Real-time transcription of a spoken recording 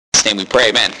Jesus' name we pray,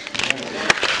 amen.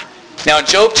 Now in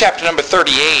Job chapter number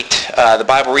 38, the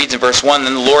Bible reads in verse 1,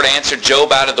 Then the Lord answered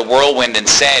Job out of the whirlwind and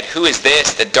said, Who is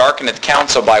this that darkeneth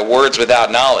counsel by words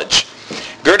without knowledge?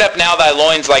 Gird up now thy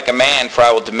loins like a man, for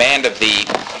I will demand of thee,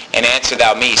 and answer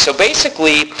thou me. So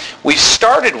basically, we've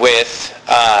started with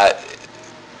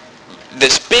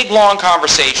this big long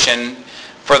conversation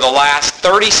for the last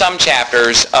 30-some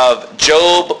chapters of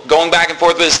Job going back and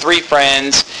forth with his three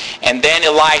friends, and then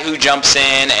Elihu jumps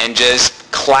in and just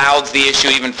clouds the issue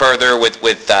even further with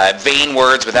vain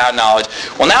words without knowledge.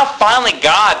 Well, now finally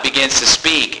God begins to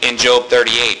speak in Job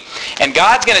 38. And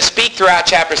God's going to speak throughout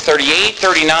chapters 38,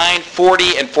 39,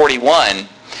 40, and 41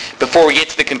 before we get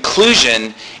to the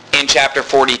conclusion in chapter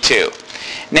 42.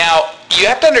 Now, you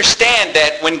have to understand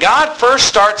that when God first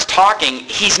starts talking,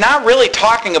 he's not really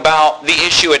talking about the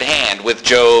issue at hand with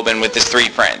Job and with his three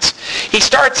friends. He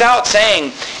starts out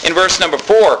saying in verse number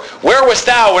 4, Where wast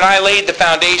thou when I laid the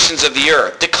foundations of the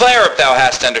earth? Declare if thou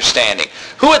hast understanding.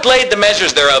 Who hath laid the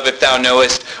measures thereof if thou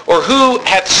knowest? Or who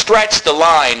hath stretched the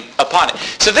line upon it?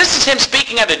 So this is him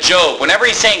speaking unto Job. Whenever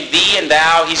he's saying thee and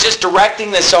thou, he's just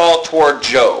directing this all toward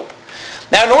Job.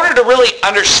 Now, in order to really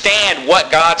understand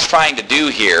what God's trying to do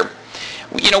here,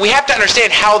 we have to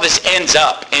understand how this ends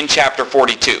up in chapter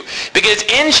 42. Because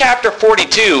in chapter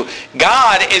 42,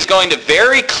 God is going to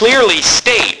very clearly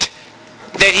state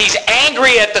that he's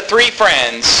angry at the three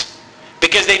friends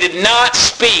because they did not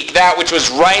speak that which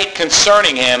was right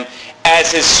concerning him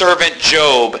as his servant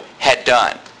Job had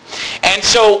done. And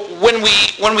so when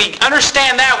we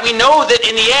understand that, we know that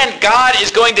in the end, God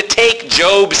is going to take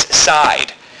Job's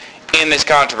side in this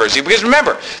controversy. Because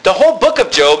remember, the whole book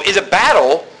of Job is a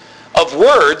battle of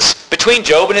words between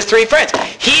Job and his three friends.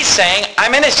 He's saying,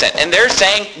 I'm innocent. And they're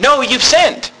saying, no, you've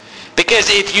sinned. Because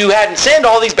if you hadn't sinned,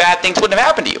 all these bad things wouldn't have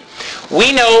happened to you.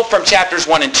 We know from chapters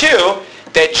 1 and 2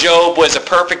 that Job was a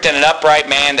perfect and an upright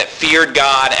man that feared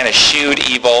God and eschewed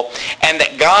evil, and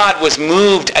that God was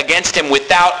moved against him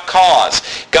without cause.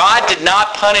 God did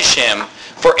not punish him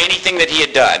for anything that he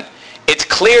had done. It's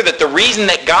clear that the reason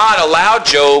that God allowed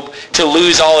Job to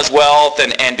lose all his wealth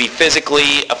and be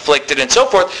physically afflicted and so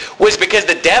forth was because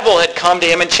the devil had come to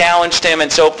him and challenged him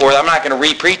and so forth. I'm not going to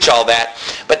re-preach all that,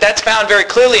 but that's found very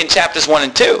clearly in chapters 1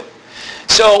 and 2.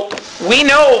 So we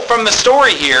know from the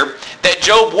story here that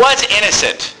Job was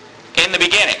innocent in the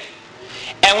beginning.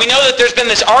 And we know that there's been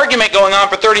this argument going on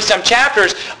for 30-some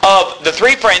chapters of the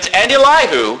three friends and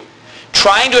Elihu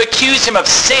trying to accuse him of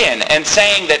sin and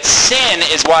saying that sin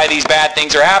is why these bad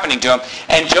things are happening to him.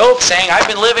 And Job saying, I've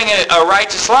been living a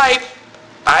righteous life.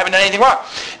 I haven't done anything wrong.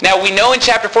 Now we know in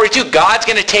chapter 42, God's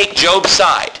going to take Job's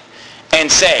side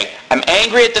and say, I'm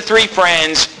angry at the three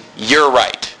friends, you're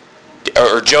right.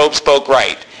 Or Job spoke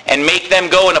right. And make them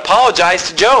go and apologize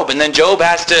to Job. And then Job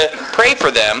has to pray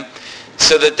for them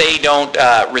so that they don't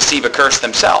receive a curse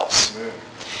themselves.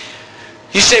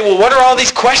 You say, well, what are all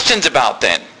these questions about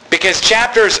then? Because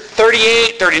chapters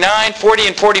 38, 39, 40,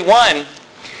 and 41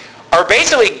 are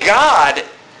basically God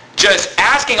just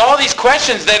asking all these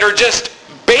questions that are just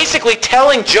basically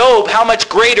telling Job how much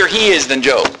greater he is than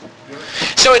Job.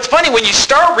 So it's funny, when you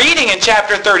start reading in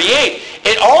chapter 38,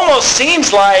 it almost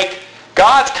seems like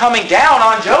God's coming down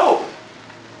on Job.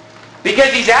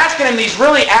 Because he's asking him these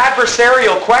really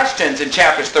adversarial questions in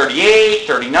chapters 38,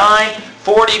 39,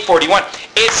 40, 41.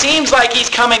 It seems like he's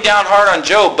coming down hard on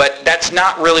Job, but that's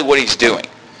not really what he's doing.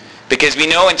 Because we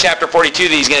know in chapter 42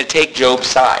 that he's going to take Job's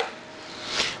side.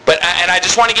 And I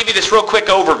just want to give you this real quick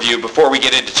overview before we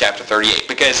get into chapter 38,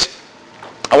 because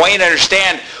I want you to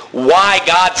understand why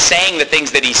God's saying the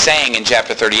things that he's saying in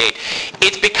chapter 38.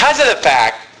 It's because of the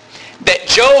fact that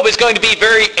Job is going to be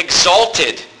very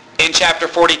exalted in chapter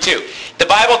 42. The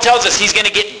Bible tells us he's going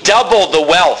to get double the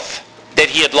wealth that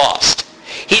he had lost.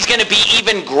 He's going to be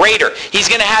even greater. He's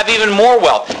going to have even more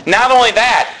wealth. Not only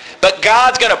that, but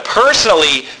God's going to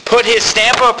personally put his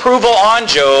stamp of approval on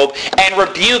Job and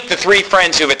rebuke the three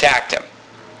friends who've attacked him.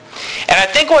 And I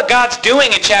think what God's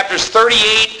doing in chapters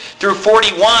 38 through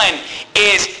 41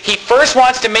 is he first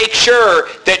wants to make sure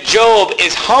that Job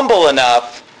is humble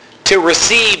enough to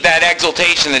receive that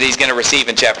exaltation that he's going to receive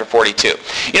in chapter 42.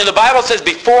 The Bible says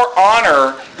before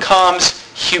honor comes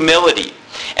humility.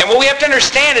 And what we have to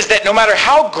understand is that no matter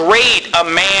how great a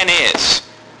man is,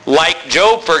 like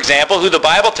Job, for example, who the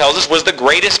Bible tells us was the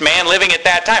greatest man living at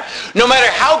that time, no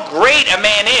matter how great a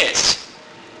man is,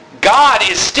 God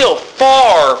is still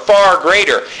far, far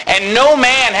greater. And no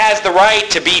man has the right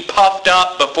to be puffed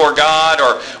up before God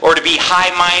or to be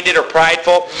high-minded or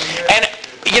prideful. And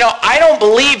I don't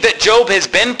believe that Job has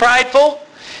been prideful,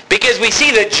 because we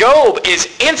see that Job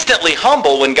is instantly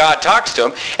humble when God talks to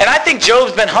him. And I think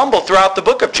Job's been humble throughout the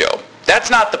book of Job. That's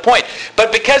not the point.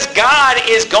 But because God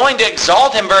is going to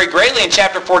exalt him very greatly in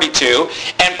chapter 42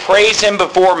 and praise him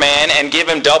before men and give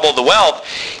him double the wealth,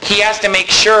 he has to make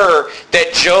sure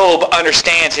that Job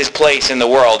understands his place in the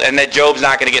world and that Job's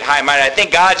not going to get high-minded. I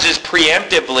think God's just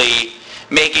preemptively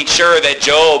making sure that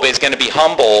Job is going to be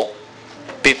humble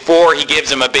before he gives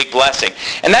him a big blessing.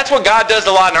 And that's what God does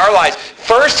a lot in our lives.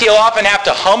 First, he'll often have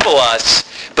to humble us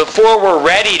before we're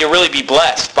ready to really be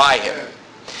blessed by him.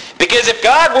 Because if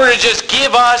God were to just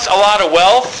give us a lot of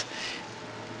wealth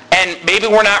and maybe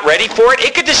we're not ready for it,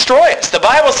 it could destroy us. The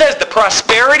Bible says the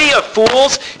prosperity of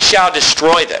fools shall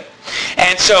destroy them.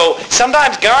 And so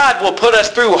sometimes God will put us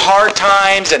through hard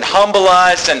times and humble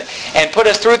us and put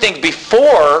us through things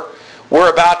before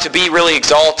we're about to be really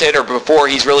exalted or before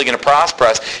he's really going to prosper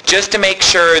us, just to make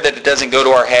sure that it doesn't go to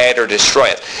our head or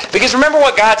destroy us. Because remember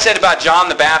what God said about John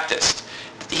the Baptist.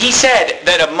 He said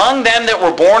that among them that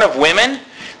were born of women,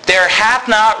 there hath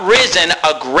not risen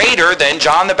a greater than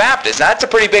John the Baptist. Now, that's a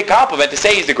pretty big compliment to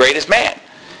say he's the greatest man.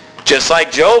 Just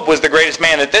like Job was the greatest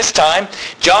man at this time,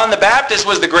 John the Baptist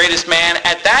was the greatest man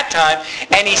at that time.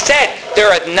 And he said,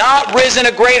 there hath not risen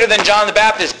a greater than John the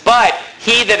Baptist, but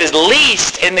he that is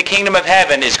least in the kingdom of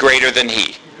heaven is greater than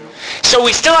he. So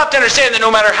we still have to understand that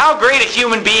no matter how great a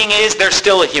human being is, they're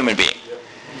still a human being.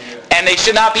 And they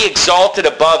should not be exalted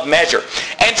above measure.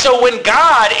 And so when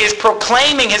God is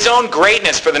proclaiming his own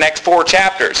greatness for the next 4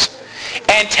 chapters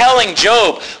and telling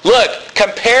Job, look,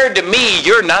 compared to me,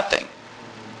 you're nothing.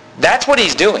 That's what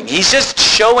he's doing. He's just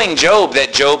showing Job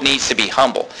that Job needs to be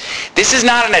humble. This is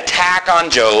not an attack on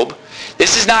Job.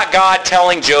 This is not God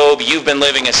telling Job, you've been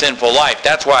living a sinful life.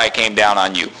 That's why I came down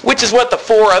on you. Which is what the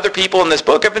 4 other people in this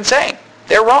book have been saying.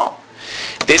 They're wrong.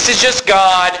 This is just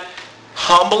God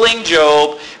humbling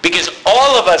Job, because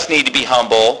all of us need to be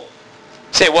humble.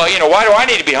 Say, well, why do I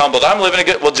need to be humbled? I'm living a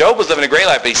good... Well, Job was living a great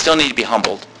life, but he still needs to be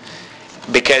humbled.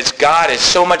 Because God is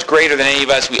so much greater than any of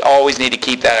us, we always need to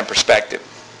keep that in perspective.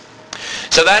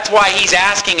 So that's why he's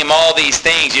asking him all these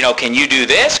things. Can you do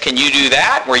this? Can you do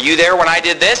that? Were you there when I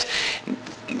did this?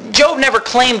 Job never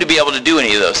claimed to be able to do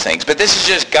any of those things, but this is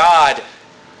just God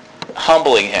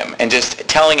humbling him and just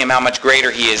telling him how much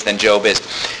greater he is than Job is.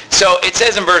 So it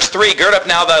says in verse 3, gird up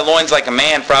now thy loins like a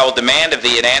man, for I will demand of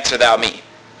thee, and answer thou me.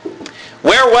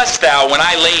 Where wast thou when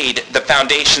I laid the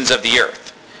foundations of the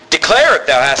earth? Declare if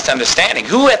thou hast understanding.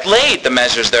 Who hath laid the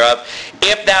measures thereof,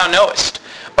 if thou knowest?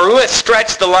 Or who hath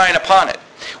stretched the line upon it?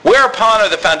 Whereupon are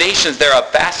the foundations thereof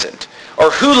fastened?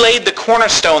 Or who laid the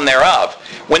cornerstone thereof?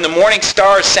 When the morning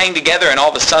stars sang together and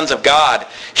all the sons of God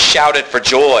shouted for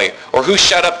joy? Or who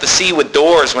shut up the sea with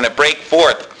doors when it brake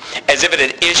forth, as if it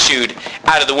had issued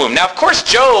out of the womb? Now, of course,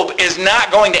 Job is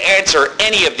not going to answer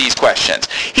any of these questions.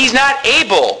 He's not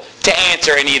able to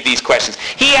answer any of these questions.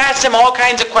 He asks him all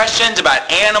kinds of questions about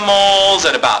animals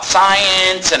and about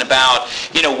science and about,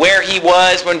 where he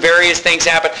was when various things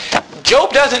happened.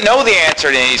 Job doesn't know the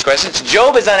answer to any of these questions.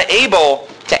 Job is unable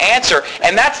to answer,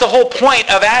 and that's the whole point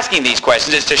of asking these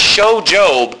questions, is to show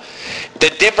Job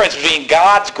the difference between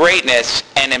God's greatness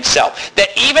and himself. That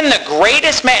even the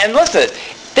greatest man, and listen to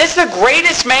this is the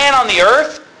greatest man on the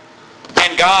earth,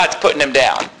 and God's putting him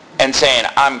down and saying,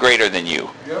 I'm greater than you.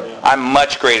 Yep. I'm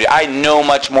much greater. I know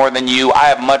much more than you. I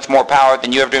have much more power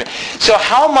than you ever do. So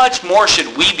how much more should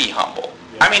we be humble?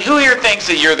 I mean, who here thinks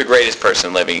that you're the greatest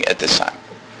person living at this time?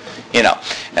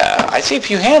 I see a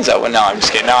few hands up. Well, no, I'm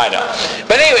just kidding. No, I know.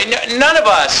 But anyway, none of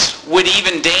us would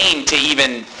even deign to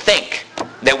even think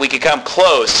that we could come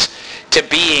close to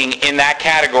being in that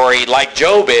category like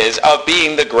Job is, of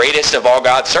being the greatest of all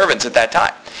God's servants at that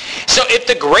time. So if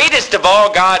the greatest of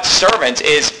all God's servants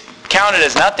is counted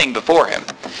as nothing before him,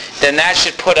 then that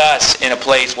should put us in a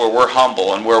place where we're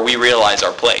humble and where we realize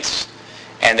our place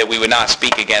and that we would not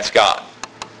speak against God.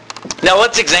 Now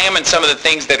let's examine some of the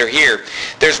things that are here.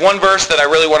 There's one verse that I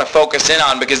really want to focus in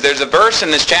on, because there's a verse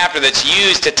in this chapter that's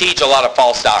used to teach a lot of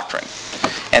false doctrine.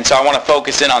 And so I want to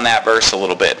focus in on that verse a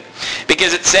little bit.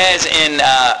 Because it says in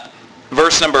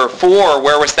verse number 4,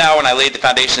 where wast thou when I laid the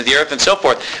foundations of the earth, and so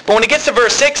forth. But when it gets to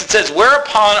verse 6, it says,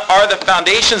 whereupon are the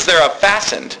foundations thereof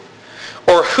fastened?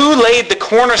 Or who laid the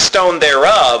cornerstone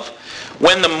thereof,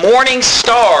 when the morning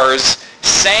stars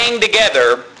sang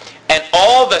together, and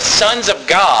all the sons of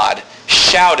God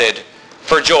shouted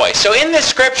for joy? So in this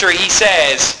scripture, he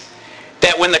says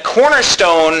that when the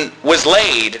cornerstone was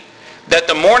laid, that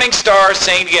the morning stars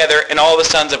sang together and all the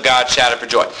sons of God shouted for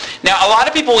joy. Now, a lot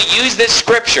of people use this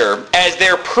scripture as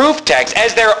their proof text,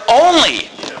 as their only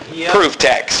proof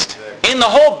text in the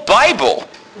whole Bible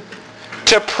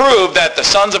to prove that the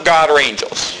sons of God are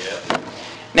angels.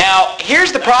 Now,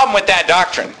 here's the problem with that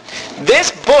doctrine.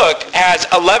 This book has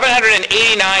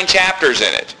 1,189 chapters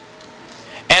in it.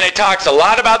 it talks a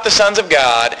lot about the sons of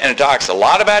God, and it talks a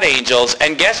lot about angels,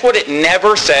 and guess what it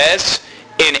never says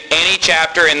in any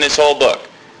chapter in this whole book?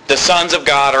 The sons of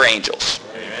God are angels.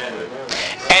 Amen.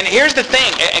 And here's the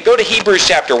thing, and go to Hebrews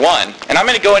chapter 1, and I'm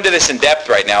going to go into this in depth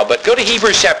right now, but go to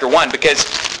Hebrews chapter 1, because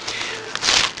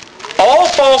all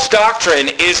false doctrine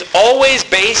is always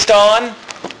based on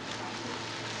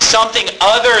something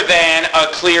other than a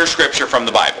clear scripture from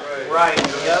the Bible. Right.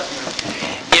 Yep.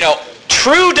 You know,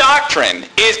 true doctrine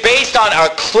is based on a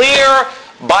clear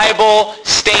Bible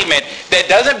statement that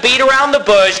doesn't beat around the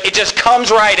bush. It just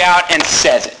comes right out and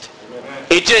says it.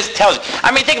 It just tells you.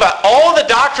 I mean, think about it. All the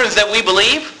doctrines that we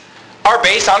believe are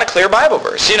based on a clear Bible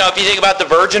verse. You know, if you think about the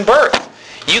virgin birth,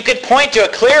 you could point to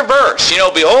a clear verse. You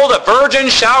know, behold, a virgin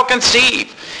shall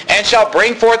conceive and shall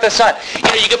bring forth a son. You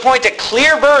know, you could point to a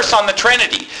clear verse on the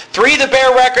Trinity. Three that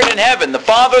bear record in heaven, the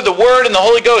Father, the Word, and the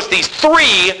Holy Ghost. These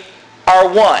three are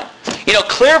one. You know,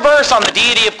 clear verse on the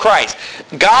deity of Christ.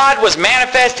 God was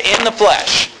manifest in the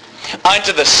flesh.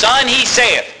 Unto the Son he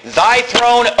saith, Thy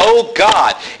throne, O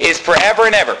God, is forever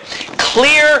and ever.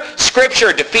 Clear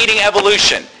scripture defeating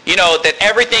evolution. You know, that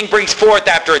everything brings forth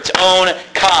after its own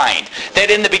kind. That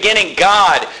in the beginning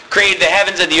God created the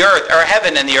heavens and the earth, or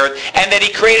heaven and the earth, and that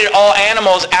he created all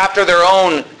animals after their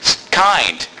own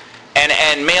kind.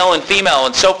 And male and female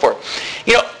and so forth.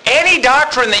 You know, any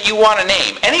doctrine that you want to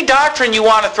name, any doctrine you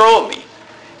want to throw at me,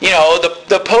 you know,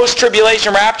 the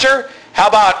post-tribulation rapture, how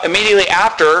about immediately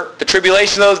after the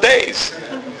tribulation of those days?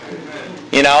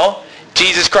 You know,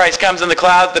 Jesus Christ comes in the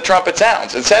clouds, the trumpet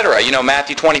sounds, etc. You know,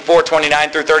 Matthew 24, 29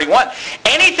 through 31.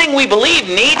 Anything we believe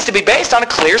needs to be based on a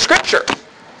clear scripture.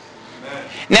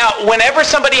 Now, whenever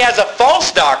somebody has a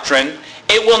false doctrine,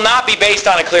 it will not be based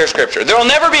on a clear scripture. There will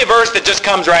never be a verse that just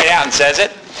comes right out and says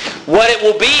it. What it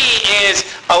will be is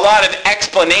a lot of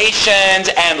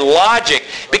explanations and logic.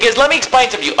 Because let me explain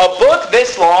to you. A book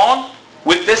this long,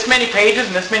 with this many pages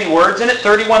and this many words in it,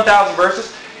 31,000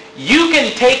 verses, you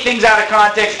can take things out of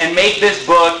context and make this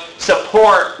book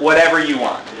support whatever you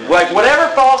want. Like whatever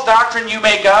false doctrine you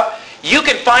make up, you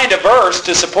can find a verse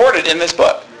to support it in this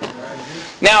book.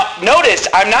 Now, notice,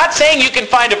 I'm not saying you can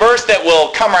find a verse that will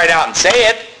come right out and say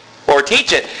it or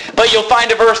teach it, but you'll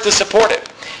find a verse to support it.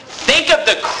 Think of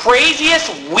the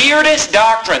craziest, weirdest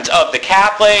doctrines of the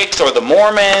Catholics or the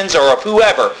Mormons or of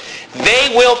whoever.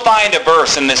 They will find a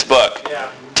verse in this book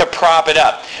to prop it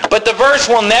up. But the verse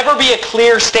will never be a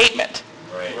clear statement.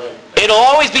 It'll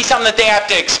always be something that they have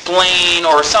to explain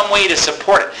or some way to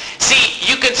support it.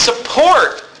 See, you can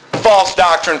support false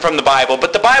doctrine from the Bible,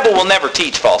 but the Bible will never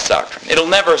teach false doctrine. It'll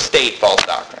never state false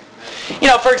doctrine. You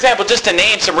know, for example, just to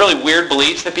name some really weird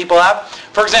beliefs that people have.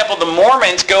 For example, the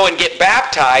Mormons go and get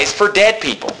baptized for dead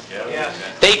people.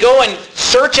 They go and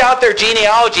search out their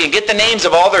genealogy and get the names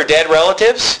of all their dead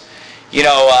relatives, you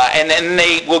know, and then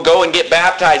they will go and get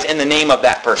baptized in the name of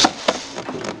that person.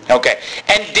 Okay.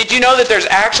 And did you know that there's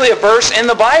actually a verse in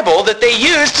the Bible that they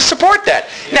use to support that?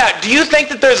 Now, do you think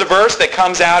that there's a verse that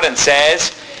comes out and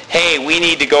says, hey, we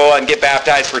need to go and get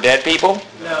baptized for dead people?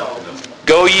 No.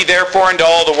 Go ye therefore into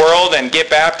all the world and get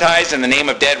baptized in the name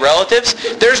of dead relatives?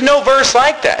 There's no verse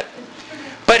like that.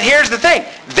 But here's the thing.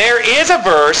 There is a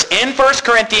verse in 1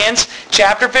 Corinthians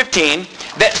chapter 15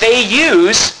 that they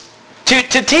use to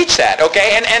teach that,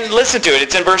 okay? And listen to it.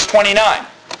 It's in verse 29.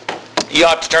 You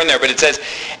have to turn there, but it says,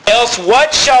 else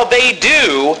what shall they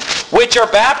do which are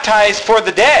baptized for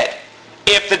the dead?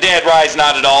 If the dead rise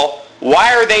not at all,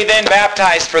 why are they then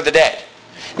baptized for the dead?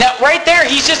 Now, right there,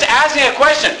 he's just asking a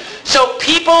question. So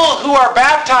people who are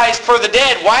baptized for the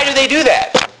dead, why do they do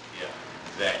that?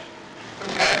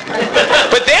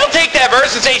 But they'll take that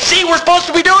verse and say, see, we're supposed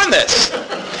to be doing this.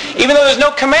 Even though there's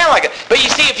no command like it. But you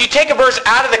see, if you take a verse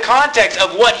out of the context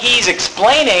of what he's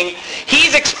explaining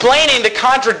the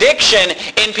contradiction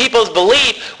in people's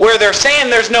belief where they're saying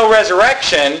there's no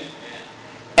resurrection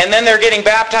and then they're getting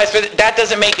baptized. That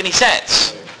doesn't make any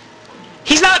sense.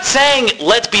 He's not saying,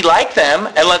 let's be like them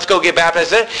and let's go get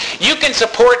baptized. You can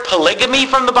support polygamy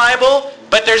from the Bible,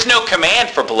 but there's no command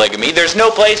for polygamy. There's no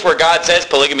place where God says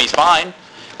polygamy's fine.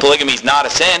 Polygamy's not a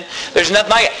sin. There's nothing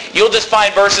like it. You'll just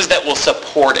find verses that will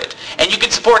support it. And you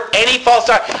can support any false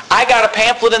doctrine. I got a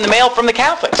pamphlet in the mail from the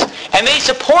Catholics. And they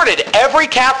supported every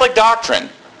Catholic doctrine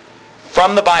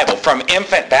from the Bible. From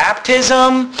infant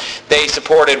baptism, they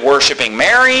supported worshiping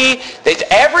Mary.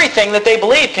 Everything that they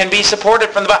believe can be supported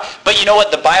from the Bible. But you know what?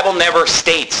 The Bible never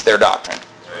states their doctrine.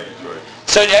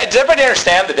 So does everybody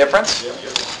understand the difference?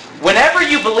 Whenever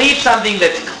you believe something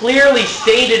that's clearly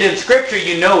stated in Scripture,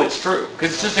 you know it's true.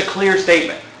 Because it's just a clear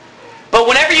statement. But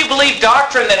whenever you believe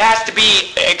doctrine that has to be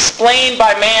explained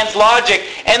by man's logic,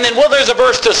 and then, well, there's a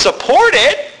verse to support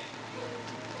it,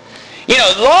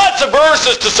 Lots of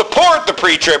verses to support the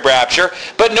pre-trib rapture,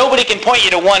 but nobody can point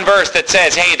you to one verse that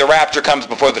says, hey, the rapture comes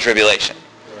before the tribulation.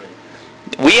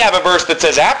 We have a verse that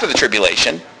says after the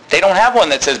tribulation. They don't have one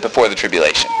that says before the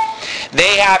tribulation.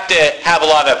 They have to have a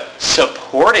lot of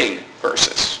supporting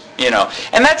verses,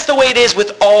 And that's the way it is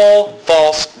with all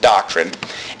false doctrine.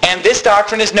 And this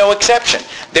doctrine is no exception.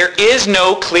 There is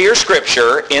no clear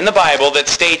scripture in the Bible that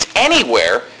states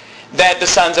anywhere that the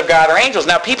sons of God are angels.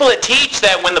 Now, people that teach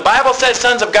that when the Bible says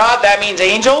sons of God, that means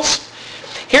angels,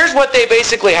 here's what they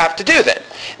basically have to do then.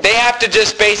 They have to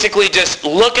just basically just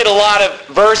look at a lot of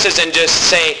verses and just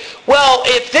say, well,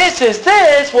 if this is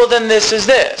this, well, then this is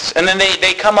this. And then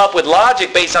they come up with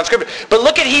logic based on Scripture. But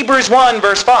look at Hebrews 1,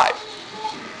 verse 5.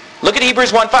 Look at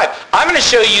Hebrews 1, 5. I'm going to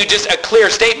show you just a clear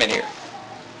statement here.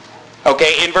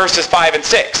 Okay, in verses 5 and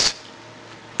 6.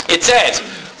 It says,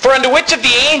 for unto which of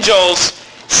the angels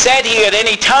said he at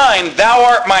any time, thou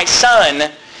art my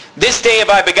son, this day have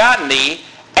I begotten thee,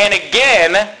 and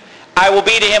again I will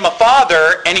be to him a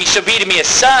father, and he shall be to me a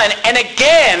son, and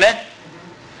again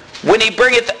when he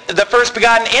bringeth the first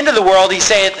begotten into the world, he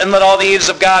saith, and let all the angels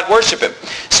of God worship him.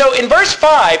 So in verse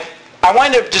 5, I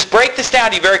want to just break this down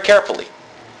to you very carefully.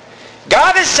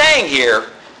 God is saying here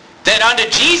that unto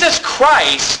Jesus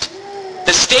Christ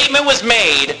the statement was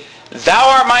made, thou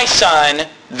art my son,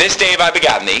 this day have I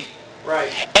begotten thee.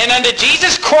 Right. And unto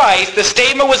Jesus Christ the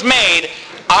statement was made,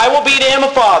 I will be to him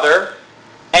a father,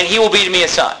 and he will be to me a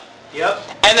son. Yep.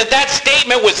 And that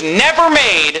statement was never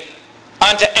made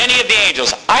unto any of the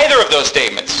angels, either of those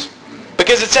statements.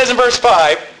 Because it says in verse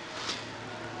 5,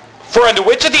 for unto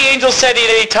which of the angels said he at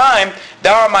any time,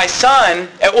 thou art my son.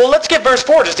 Well, let's get verse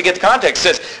 4 just to get the context.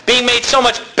 It says, being made so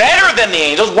much better than the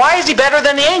angels. Why is he better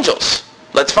than the angels?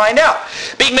 Let's find out.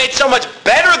 Being made so much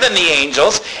better than the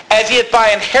angels, as he hath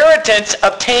by inheritance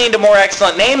obtained a more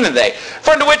excellent name than they.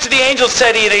 For unto which of the angels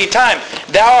said he at any time,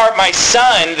 thou art my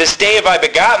son, this day have I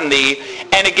begotten thee,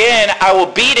 and again I will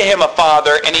be to him a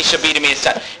father, and he shall be to me a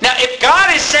son. Now, if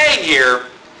God is saying here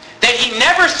that he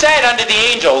never said unto the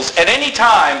angels at any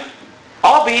time,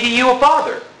 I'll be to you a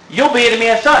father, you'll be to me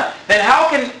a son, then how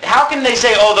can they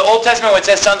say, oh, the Old Testament when it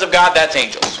says sons of God, that's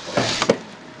angels?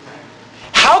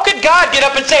 How could God get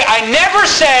up and say, I never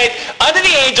said unto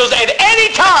the angels at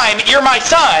any time, you're my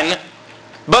son,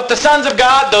 but the sons of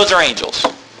God, those are angels?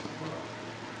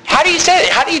 How do you say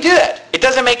that? How do you do that? It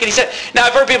doesn't make any sense. Now,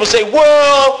 I've heard people say,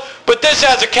 well, but this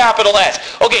has a capital S.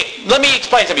 Okay, let me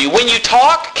explain something to you. When you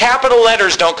talk, capital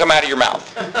letters don't come out of your mouth.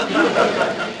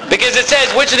 Because it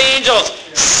says, which of the angels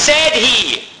said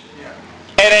he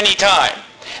at any time,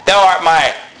 thou art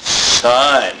my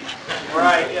son.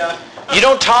 Right, yeah. You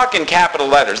don't talk in capital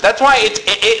letters. That's why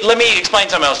let me explain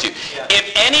something else to you. Yeah.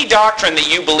 If any doctrine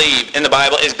that you believe in the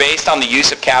Bible is based on the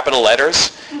use of capital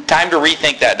letters, time to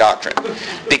rethink that doctrine.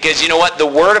 Because you know what? The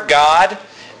Word of God,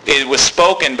 it was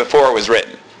spoken before it was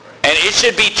written. And it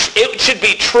should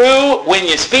be true when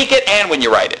you speak it and when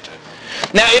you write it.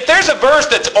 Now, if there's a verse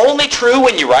that's only true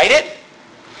when you write it,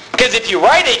 because if you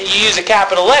write it and you use a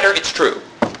capital letter, it's true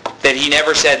that he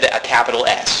never said a capital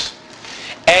S.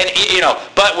 And,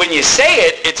 but when you say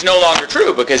it, it's no longer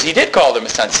true because he did call them a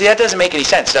son. See, that doesn't make any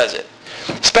sense, does it?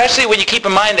 Especially when you keep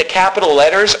in mind that capital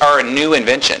letters are a new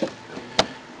invention.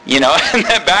 And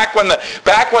then back when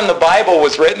the Bible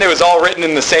was written, it was all written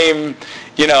in the same,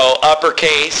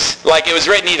 uppercase. Like it was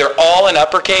written either all in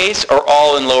uppercase or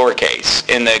all in lowercase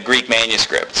in the Greek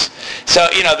manuscripts. So,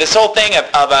 this whole thing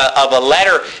of a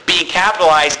letter being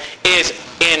capitalized is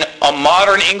in a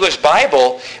modern English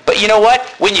Bible. But you know what?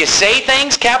 When you say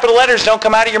things, capital letters don't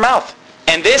come out of your mouth.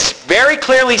 And this very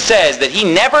clearly says that he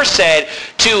never said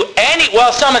to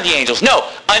some of the angels. No,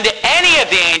 unto any of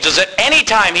the angels at any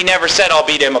time he never said, I'll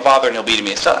be to him a father and he'll be to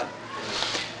me a son.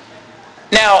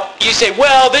 Now, you say,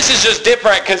 well, this is just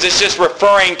different because it's just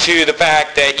referring to the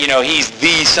fact that, he's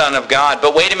the Son of God.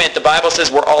 But wait a minute, the Bible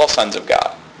says we're all sons of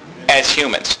God as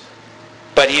humans.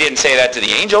 But he didn't say that to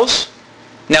the angels.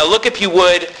 Now look, if you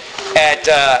would, at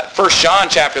 1 John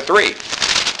chapter 3.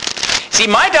 See,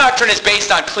 my doctrine is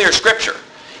based on clear Scripture.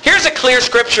 Here's a clear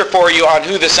Scripture for you on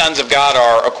who the sons of God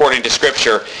are according to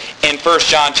Scripture in 1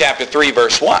 John chapter 3,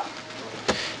 verse 1.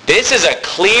 This is a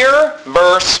clear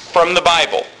verse from the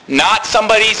Bible, not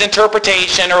somebody's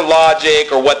interpretation or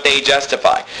logic or what they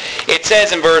justify. It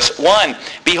says in verse 1,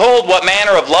 behold, what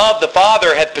manner of love the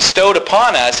Father hath bestowed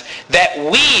upon us, that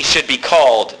we should be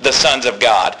called the sons of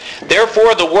God.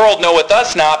 Therefore the world knoweth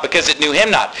us not, because it knew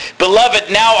him not. Beloved,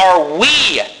 now are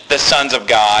we the sons of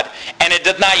God, and it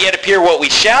doth not yet appear what we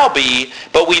shall be,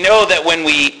 but we know that when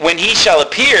he shall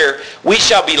appear, we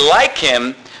shall be like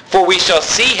him, for we shall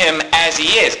see him as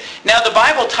he is. Now the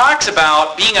Bible talks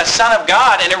about being a son of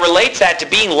God, and it relates that to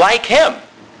being like him.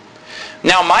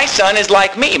 Now my son is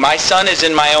like me. My son is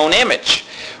in my own image.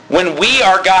 When we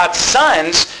are God's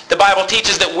sons, the Bible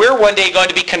teaches that we're one day going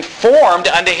to be conformed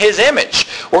unto his image.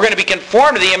 We're going to be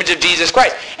conformed to the image of Jesus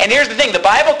Christ. And here's the thing. The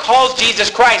Bible calls Jesus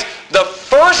Christ the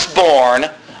firstborn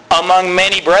among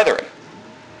many brethren.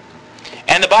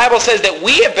 And the Bible says that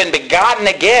we have been begotten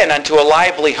again unto a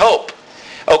lively hope.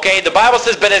 Okay, the Bible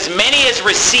says, but as many as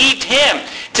received him,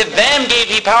 to them gave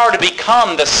he power to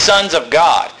become the sons of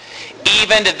God,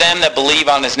 even to them that believe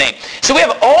on his name. So we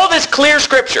have all this clear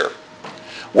scripture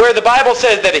where the Bible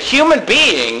says that a human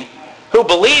being who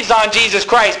believes on Jesus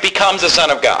Christ becomes a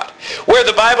son of God. Where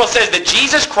the Bible says that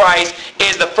Jesus Christ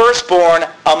is the firstborn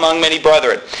among many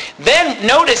brethren. Then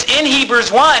notice in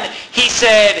Hebrews 1, he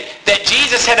said that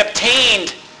Jesus had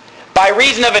obtained, by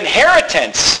reason of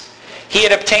inheritance, he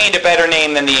had obtained a better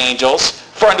name than the angels,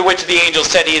 for unto which the angels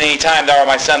said he at any time, thou art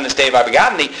my son, this day have I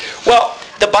begotten thee. Well,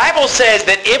 the Bible says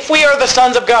that if we are the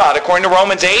sons of God, according to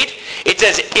Romans 8, it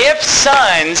says, if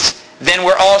sons, then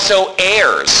we're also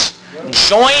heirs.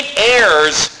 Joint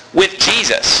heirs with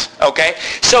Jesus. Okay?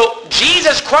 So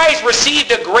Jesus Christ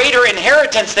received a greater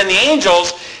inheritance than the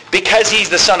angels because he's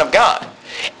the Son of God.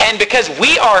 And because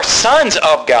we are sons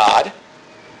of God,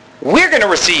 we're going to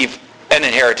receive an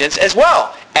inheritance as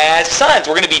well as sons.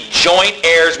 We're going to be joint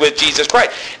heirs with Jesus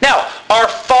Christ. Now, are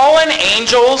fallen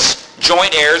angels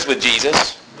joint heirs with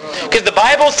Jesus? Because the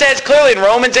Bible says clearly in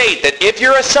Romans 8 that if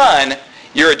you're a son,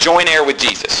 you're a joint heir with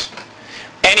Jesus.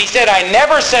 And he said, I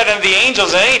never said unto the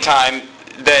angels at any time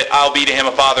that I'll be to him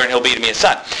a father and he'll be to me a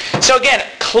son. So again,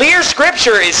 clear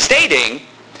scripture is stating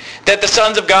that the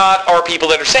sons of God are people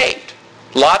that are saved.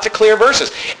 Lots of clear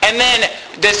verses. And then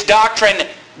this doctrine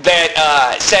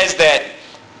that says that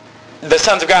the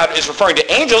sons of God is referring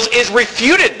to angels is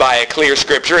refuted by a clear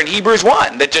scripture in Hebrews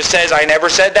 1 that just says, I never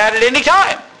said that at any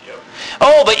time. Yep.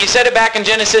 Oh, but you said it back in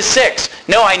Genesis 6.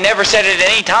 No, I never said it at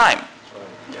any time.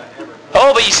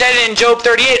 Oh, but you said it in Job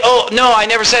 38. Oh, no, I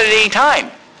never said it at any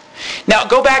time. Now,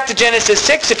 go back to Genesis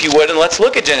 6, if you would, and let's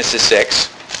look at Genesis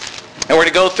 6. And we're going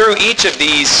to go through each of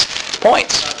these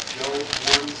points.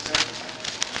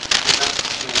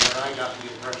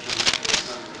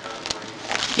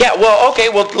 Yeah, well, okay,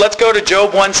 well, let's go to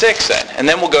Job 1:6 then, and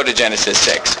then we'll go to Genesis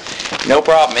 6. No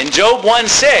problem. In Job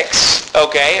 1:6,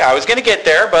 okay, I was going to get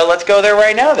there, but let's go there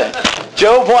right now then.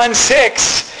 Job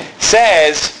 1:6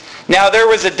 says, now there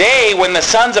was a day when the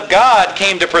sons of God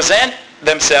came to present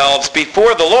themselves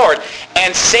before the Lord,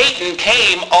 and Satan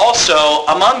came also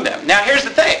among them. Now here's the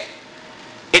thing.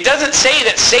 It doesn't say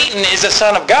that Satan is a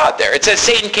son of God there. It says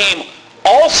Satan came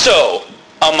also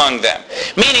among them.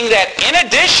 Meaning that in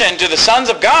addition to the sons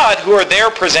of God who are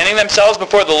there presenting themselves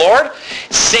before the Lord,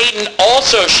 Satan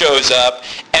also shows up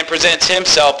and presents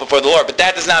himself before the Lord. But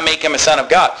that does not make him a son of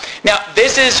God. Now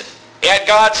this is at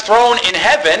God's throne in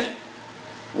heaven,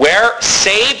 where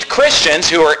saved Christians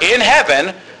who are in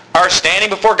heaven are standing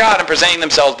before God and presenting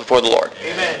themselves before the Lord.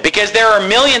 Amen. Because there are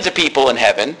millions of people in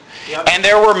heaven, Yep. and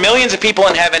there were millions of people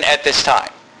in heaven at this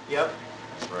time. Yep.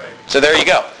 Right. So there you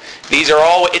go.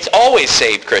 It's always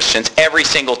saved Christians every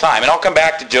single time. And I'll come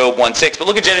back to Job 1:6, but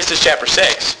look at Genesis chapter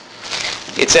 6.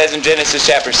 It says in Genesis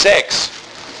chapter 6,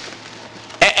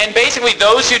 and basically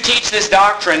those who teach this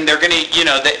doctrine, they're going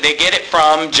to, they get it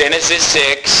from Genesis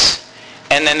 6,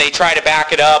 and then they try to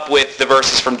back it up with the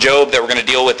verses from Job that we're going to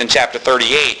deal with in chapter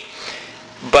 38.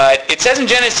 But it says in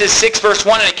Genesis 6 verse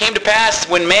 1, and it came to pass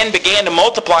when men began to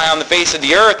multiply on the face of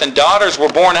the earth, and daughters were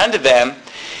born unto them,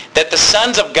 that the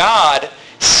sons of God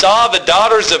saw the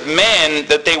daughters of men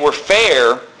that they were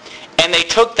fair, and they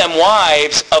took them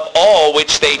wives of all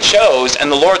which they chose.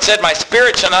 And the Lord said, my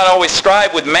spirit shall not always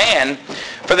strive with man,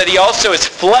 for that he also is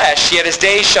flesh, yet his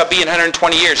days shall be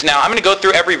 120 years. Now I'm going to go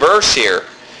through every verse here.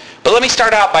 But let me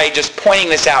start out by just pointing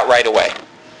this out right away.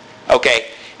 Okay,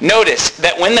 notice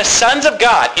that when the sons of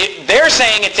God, they're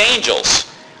saying it's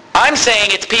angels. I'm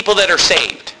saying it's people that are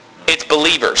saved. It's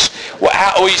believers.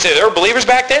 Well, you say there were believers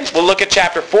back then? Well, look at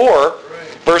chapter 4,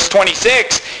 verse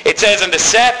 26. It says, unto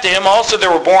Seth, to him also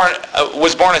there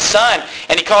was born a son,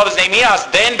 and he called his name Enos.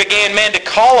 Then began men to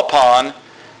call upon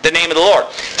the name of the Lord.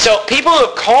 So people who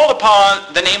have called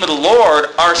upon the name of the Lord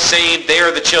are saved. They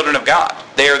are the children of God.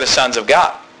 They are the sons of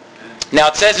God. Now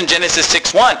it says in Genesis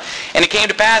 6:1, and it came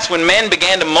to pass when men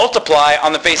began to multiply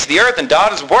on the face of the earth, and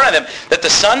daughters were born unto them, that the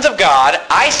sons of God,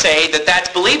 I say that that's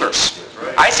believers.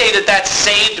 Right. I say that that's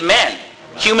saved men,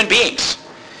 human beings.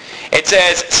 It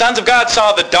says, sons of God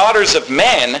saw the daughters of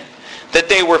men, that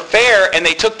they were fair, and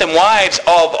they took them wives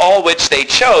of all which they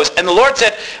chose. And the Lord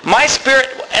said, my spirit,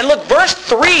 and look, verse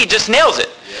 3 just nails it.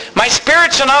 Yeah. My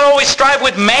spirit shall not always strive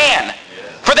with man,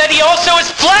 for that he also is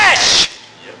flesh.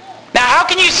 Now, how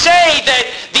can you say that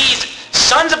these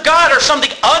sons of God are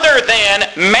something other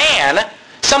than man,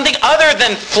 something other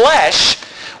than flesh,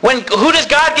 when who does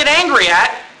God get angry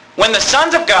at? When the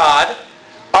sons of God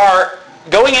are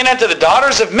going in unto the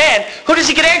daughters of men, who does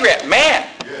he get angry at? Man.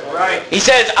 Right. He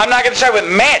says, I'm not going to strive with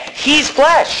man. He's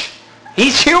flesh.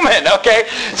 He's human, okay?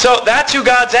 So that's who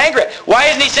God's angry at. Why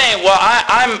isn't he saying, well,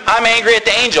 I'm angry at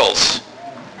the angels?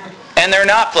 And they're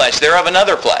not flesh. They're of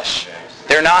another flesh.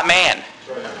 They're not man.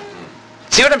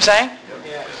 See what I'm saying?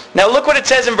 Now look what it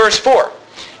says in verse 4.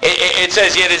 It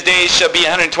says, yet his days shall be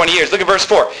 120 years. Look at verse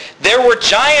 4. There were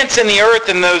giants in the earth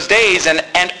in those days,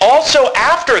 and also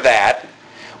after that,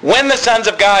 when the sons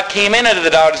of God came in unto the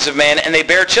daughters of men, and they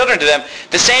bare children to them,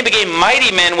 the same became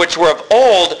mighty men which were of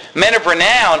old, men of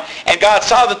renown. And God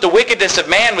saw that the wickedness of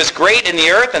man was great in the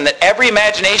earth, and that every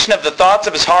imagination of the thoughts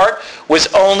of his heart was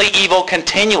only evil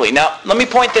continually. Now, let me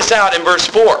point this out in verse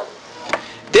 4.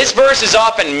 This verse is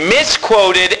often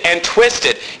misquoted and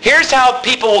twisted. Here's how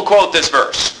people will quote this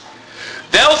verse.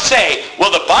 They'll say,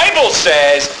 well, the Bible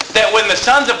says that when the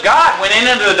sons of God went in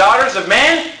unto the daughters of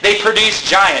men, they produced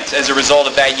giants as a result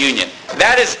of that union.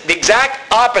 That is the exact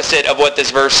opposite of what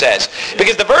this verse says.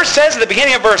 Because the verse says at the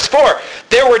beginning of verse 4,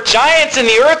 there were giants in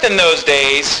the earth in those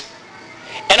days,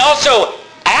 and also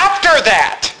after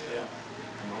that,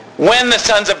 when the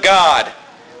sons of God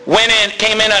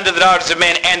came in unto the daughters of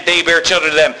men, and they bare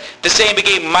children to them, the same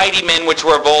became mighty men which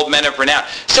were of old, men of renown.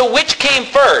 So which came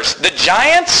first, the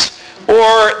giants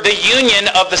or the union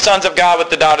of the sons of God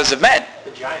with the daughters of men?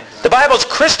 The giants. The Bible is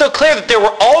crystal clear that there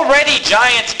were already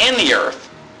giants in the earth.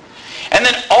 And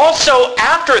then also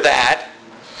after that,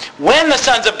 when the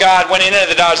sons of God went in unto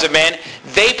the daughters of men,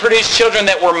 they produced children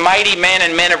that were mighty men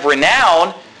and men of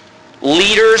renown,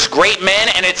 leaders, great men,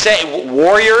 and it said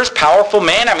warriors, powerful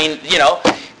men,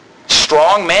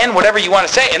 strong men, whatever you want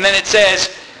to say. And then it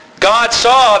says, God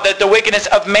saw that the wickedness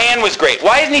of man was great.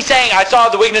 Why isn't he saying, I saw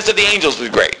the wickedness of the angels was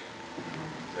great?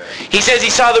 He says he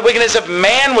saw the wickedness of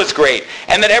man was great,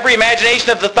 and that every imagination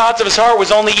of the thoughts of his heart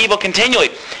was only evil continually.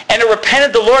 And it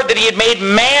repented the Lord that he had made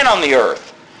man on the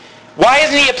earth. Why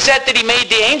isn't he upset that he made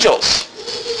the angels,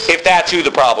 if that's who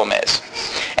the problem is?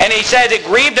 And he said it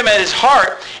grieved him at his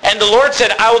heart, and the Lord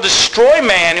said, I will destroy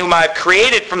man whom I have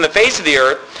created from the face of the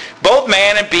earth, both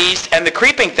man and beast, and the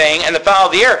creeping thing, and the fowl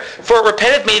of the air, for it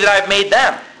repenteth me that I have made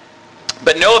them.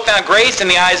 But Noah found grace in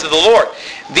the eyes of the Lord.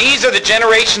 These are the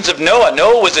generations of Noah.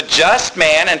 Noah was a just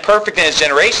man and perfect in his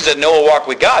generations, and Noah walked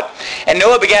with God. And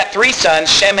Noah begat 3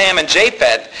 sons, Shem, Ham, and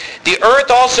Japheth. The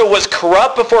earth also was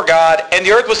corrupt before God, and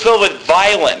the earth was filled with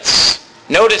violence.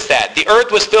 Notice that. The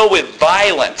earth was filled with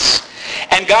violence.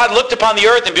 And God looked upon the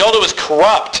earth, and behold, it was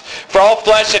corrupt, for all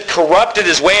flesh had corrupted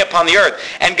his way upon the earth.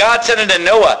 And God said unto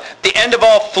Noah, the end of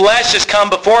all flesh is come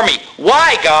before me.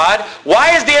 Why, God? Why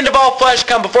has the end of all flesh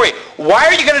come before you? Why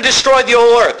are you going to destroy the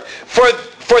whole earth?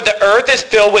 For the earth is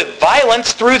filled with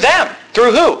violence through them.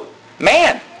 Through who?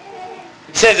 Man.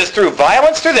 It says it's through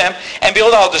violence through them, and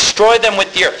behold, I'll destroy them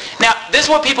with the earth. Now, this is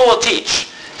what people will teach.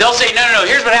 They'll say, no,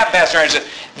 here's what happened, Pastor Anderson.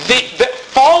 The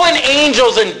fallen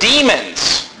angels and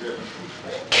demons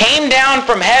came down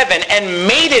from heaven and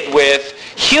mated with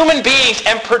human beings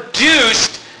and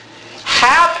produced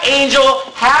half angel,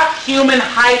 half human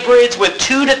hybrids with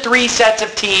 2 to 3 sets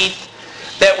of teeth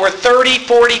that were 30,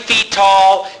 40 feet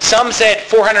tall. Some said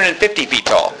 450 feet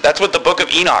tall. That's what the book of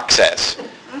Enoch says.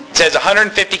 It says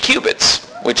 150 cubits,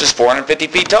 which is 450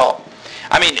 feet tall.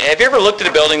 I mean, have you ever looked at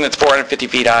a building that's 450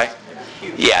 feet high?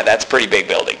 Yeah, that's a pretty big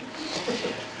building.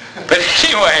 But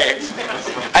anyway,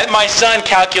 my son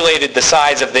calculated the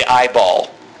size of the eyeball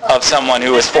of someone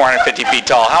who was 450 feet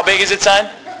tall. How big is it, son?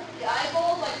 The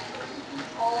eyeball,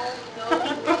 tall,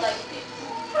 nose, 15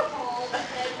 tall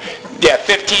head. Yeah,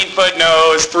 15-foot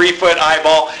nose, 3-foot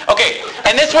eyeball. Okay,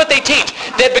 and that's what they teach.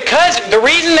 That because the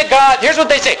reason that God, here's what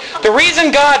they say, the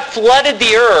reason God flooded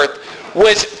the earth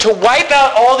was to wipe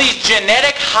out all these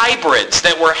genetic hybrids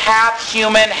that were half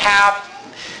human, half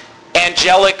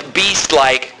angelic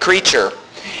beast-like creature.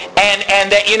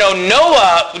 And that,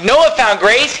 Noah found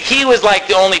grace. He was like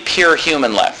the only pure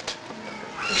human left.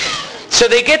 So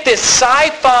they get this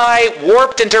sci-fi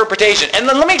warped interpretation. And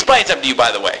then let me explain something to you,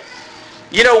 by the way.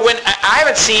 When I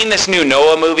haven't seen this new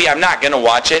Noah movie, I'm not going to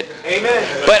watch it.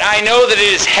 Amen. But I know that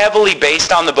it is heavily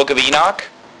based on the book of Enoch.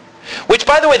 Which,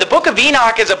 by the way, the book of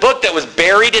Enoch is a book that was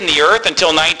buried in the earth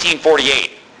until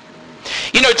 1948.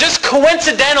 Just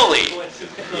coincidentally,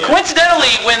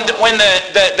 when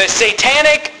the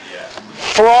satanic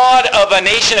fraud of a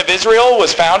nation of Israel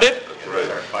was founded,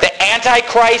 the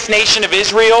Antichrist nation of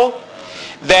Israel,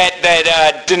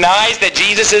 that denies that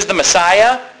Jesus is the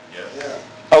Messiah.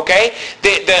 Okay?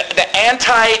 The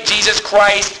anti-Jesus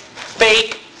Christ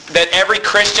fake that every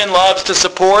Christian loves to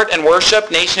support and worship,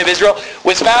 Nation of Israel,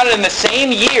 was founded in the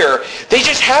same year. They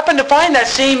just happened to find that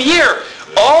same year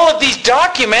all of these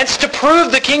documents to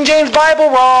prove the King James Bible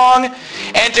wrong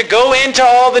and to go into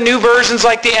all the new versions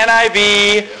like the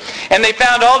NIV. And they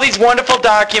found all these wonderful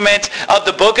documents of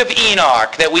the book of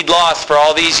Enoch that we'd lost for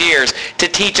all these years to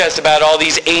teach us about all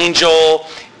these angel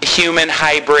human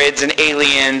hybrids and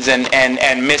aliens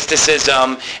and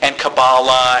mysticism and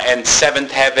Kabbalah and seventh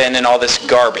heaven and all this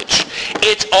garbage.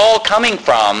 It's all coming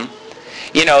from,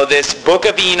 this book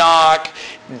of Enoch,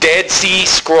 Dead Sea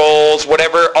Scrolls,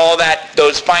 whatever, all that,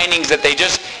 those findings that they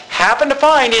just happened to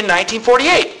find in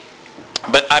 1948.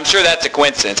 But I'm sure that's a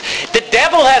coincidence. The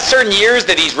devil has certain years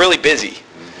that he's really busy.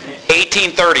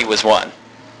 1830 was one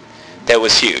that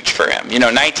was huge for him.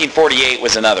 1948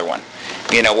 was another one,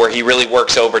 where he really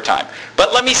works overtime.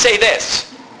 But let me say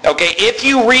this, okay? If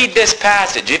you read this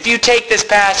passage, if you take this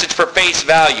passage for face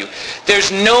value,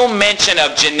 there's no mention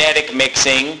of genetic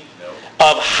mixing,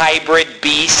 of hybrid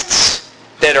beasts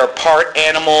that are part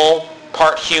animal,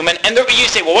 part human. And you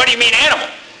say, well, what do you mean animal?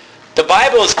 The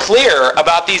Bible is clear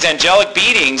about these angelic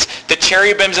beings, the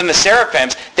cherubims and the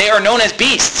seraphims. They are known as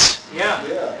beasts.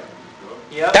 Yeah.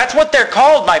 That's what they're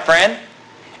called, my friend.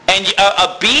 And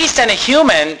a beast and a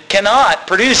human cannot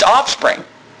produce offspring.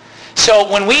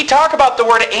 So when we talk about the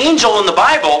word angel in the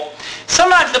Bible,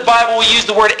 sometimes the Bible will use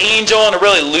the word angel in a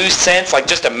really loose sense, like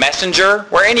just a messenger,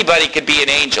 where anybody could be an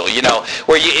angel,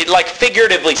 like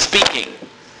figuratively speaking.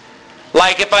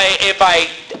 Like if I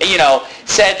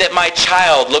said that my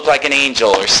child looked like an angel,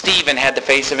 or Stephen had the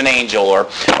face of an angel, or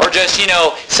just,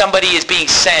 somebody is being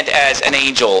sent as an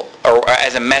angel or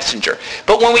as a messenger.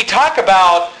 But when we talk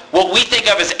about what we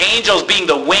think of as angels being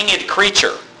the winged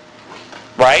creature,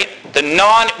 right? I'm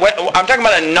talking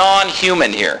about a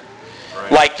non-human here,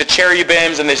 right. Like the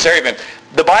cherubims and the seraphim.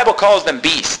 The Bible calls them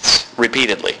beasts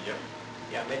repeatedly.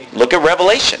 Look at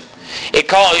Revelation.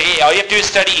 All you have to do is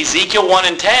study Ezekiel 1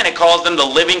 and 10. It calls them the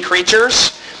living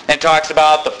creatures. And it talks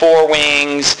about the four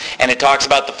wings, and it talks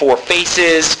about the four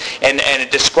faces, and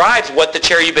it describes what the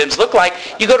cherubims look like.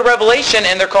 You go to Revelation,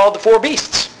 and they're called the four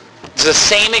beasts. It's the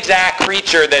same exact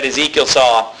creature that Ezekiel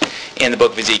saw in the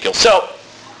book of Ezekiel. So,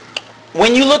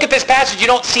 when you look at this passage, you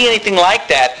don't see anything like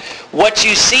that. What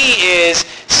you see is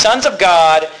sons of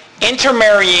God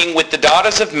intermarrying with the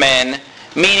daughters of men,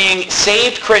 meaning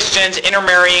saved Christians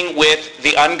intermarrying with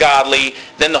the ungodly.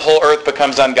 Then the whole earth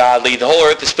becomes ungodly. The whole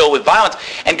earth is filled with violence.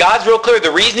 And God's real clear.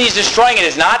 The reason he's destroying it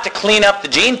is not to clean up the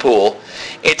gene pool.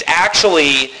 It's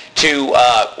actually to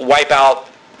wipe out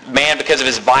man because of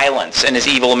his violence and his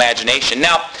evil imagination.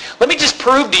 Now, let me just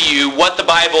prove to you what the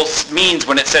Bible means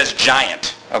when it says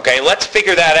giant. Okay, let's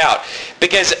figure that out.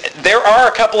 Because there are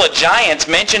a couple of giants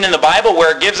mentioned in the Bible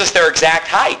where it gives us their exact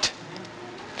height.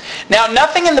 Now,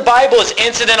 nothing in the Bible is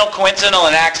incidental, coincidental,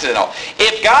 and accidental.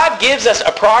 If God gives us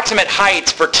approximate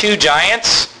heights for two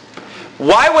giants,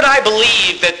 why would I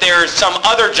believe that there's some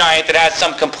other giant that has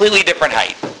some completely different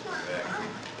height?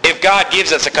 If God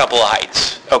gives us a couple of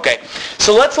heights. Okay,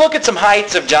 so let's look at some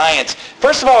heights of giants.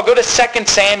 First of all, go to 2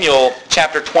 Samuel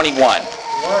chapter 21.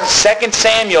 2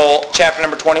 Samuel chapter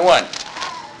number 21.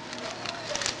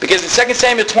 Because in 2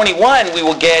 Samuel 21, we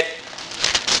will get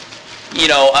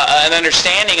an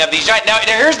understanding of these giants. Now,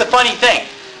 here's the funny thing.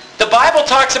 The Bible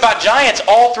talks about giants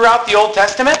all throughout the Old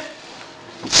Testament.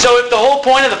 So if the whole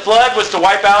point of the flood was to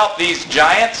wipe out these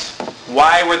giants,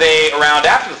 why were they around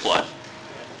after the flood?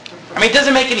 I mean, it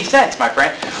doesn't make any sense, my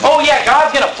friend. Oh yeah,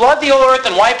 God's going to flood the whole earth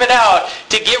and wipe it out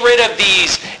to get rid of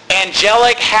these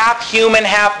angelic, half-human,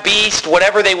 half-beast,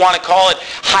 whatever they want to call it,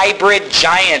 hybrid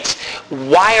giants.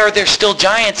 Why are there still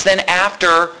giants then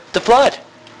after the flood?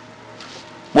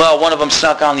 Well, one of them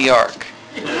snuck on the ark.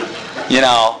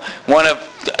 One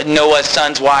of Noah's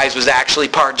son's wives was actually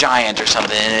part giant or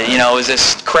something. Is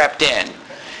this crept in?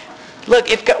 Look,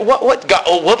 if God, what God?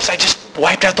 Oh, whoops! I just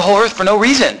wiped out the whole earth for no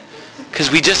reason, because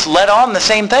we just let on the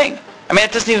same thing. I mean,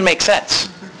 it doesn't even make sense.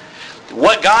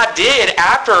 What God did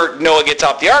after Noah gets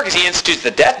off the ark is he institutes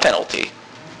the death penalty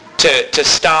to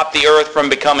stop the earth from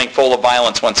becoming full of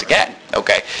violence once again.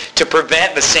 Okay, to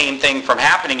prevent the same thing from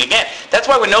happening again. That's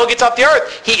why when Noah gets off the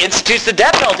earth, he institutes the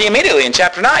death penalty immediately in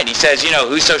chapter 9. He says,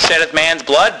 whoso sheddeth man's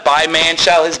blood, by man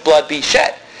shall his blood be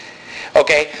shed.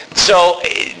 Okay, so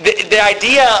the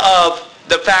idea of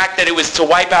the fact that it was to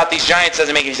wipe out these giants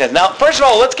doesn't make any sense. Now, first of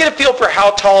all, let's get a feel for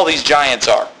how tall these giants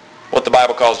are, what the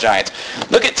Bible calls giants.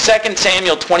 Look at 2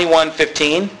 Samuel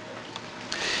 21:15.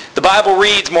 The Bible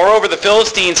reads, moreover, the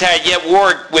Philistines had yet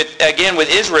war with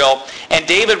Israel, And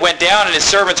David went down and his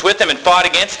servants with him and fought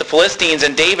against the Philistines,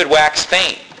 and David waxed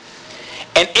faint.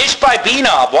 And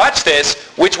Ishbi-Benob, watch this,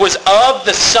 which was of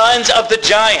the sons of the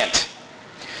giant,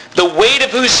 the weight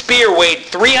of whose spear weighed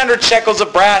 300 shekels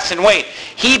of brass in weight,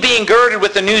 he being girded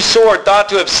with a new sword, thought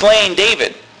to have slain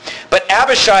David. But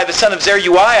Abishai the son of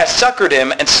Zeruiah succored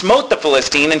him, and smote the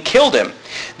Philistine, and killed him.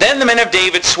 Then the men of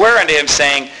David sware unto him,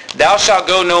 saying, Thou shalt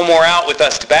go no more out with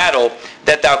us to battle,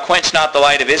 that thou quench not the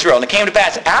light of Israel. And it came to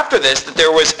pass after this, that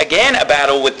there was again a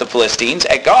battle with the Philistines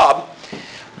at Gob.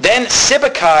 Then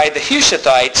Sibbecai the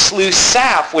Hushathite slew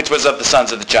Saph, which was of the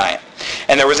sons of the giant.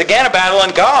 And there was again a battle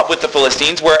in Gob with the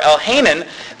Philistines, where Elhanan,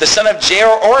 the son of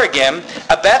Jehoiargim,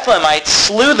 a Bethlehemite,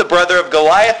 slew the brother of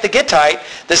Goliath the Gittite,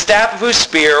 the staff of whose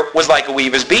spear was like a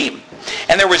weaver's beam.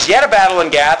 And there was yet a battle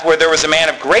in Gath, where there was a man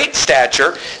of great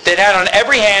stature, that had on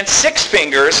every hand 6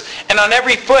 fingers, and on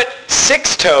every foot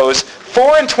 6 toes,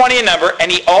 24 in number,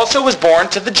 and he also was born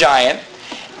to the giant.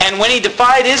 And when he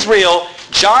defied Israel,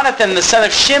 Jonathan, the son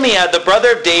of Shimeah, the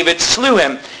brother of David, slew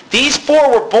him. These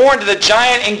 4 were born to the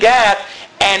giant in Gath,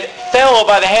 and fell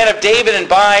by the hand of David and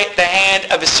by the hand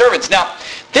of his servants. Now,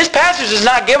 this passage does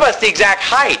not give us the exact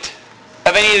height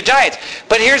of any of the giants.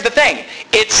 But here's the thing.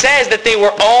 It says that they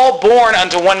were all born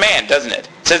unto one man, doesn't it?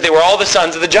 It says they were all the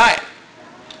sons of the giant.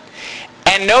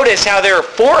 And notice how there are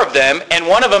 4 of them, and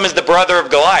one of them is the brother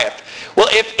of Goliath. Well,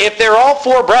 if they're all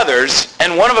 4 brothers,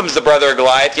 and one of them is the brother of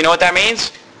Goliath, you know what that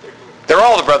means? They're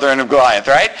all the brethren of Goliath,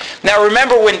 right? Now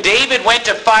remember, when David went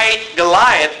to fight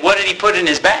Goliath, what did he put in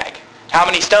his bag? How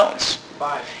many stones?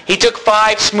 5. He took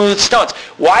 5 smooth stones.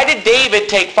 Why did David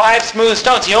take 5 smooth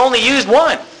stones? He only used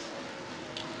 1.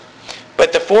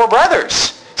 But the 4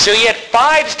 brothers. So he had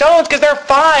 5 stones because there are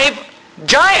 5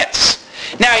 giants.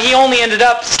 Now he only ended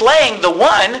up slaying the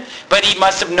 1, but he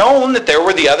must have known that there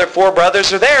were the other 4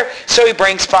 brothers are there, so he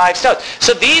brings 5 stones.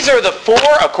 So these are the 4,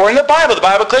 according to the Bible. The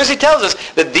Bible clearly tells us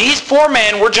that these 4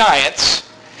 men were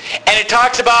giants, and it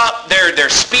talks about their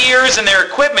spears and their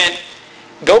equipment.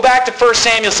 Go back to 1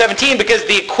 Samuel 17, because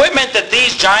the equipment that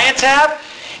these giants have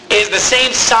is the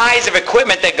same size of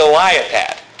equipment that Goliath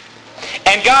had.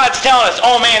 And God's telling us,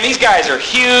 oh man, these guys are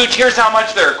huge. Here's how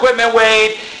much their equipment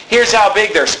weighed. Here's how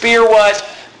big their spear was.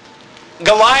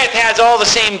 Goliath has all the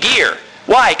same gear.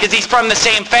 Why? Because he's from the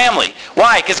same family.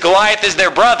 Why? Because Goliath is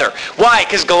their brother. Why?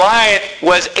 Because Goliath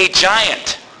was a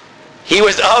giant. He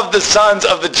was of the sons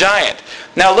of the giant.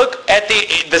 Now look at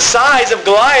the size of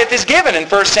Goliath is given in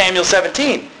 1 Samuel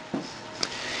 17.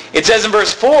 It says in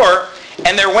verse 4,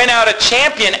 And there went out a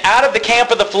champion out of the camp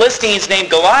of the Philistines named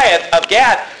Goliath of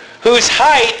Gath, whose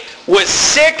height was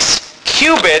 6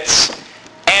 cubits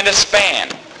and a span.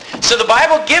 So the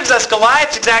Bible gives us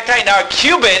Goliath's exact height. Now a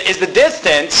cubit is the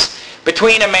distance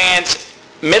between a man's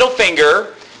middle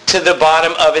finger to the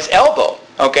bottom of his elbow.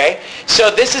 Okay?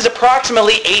 So this is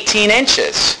approximately 18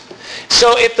 inches.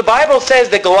 So if the Bible says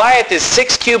that Goliath is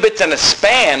 6 cubits and a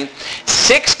span,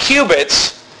 6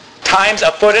 cubits times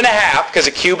 1.5 feet, because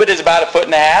a cubit is about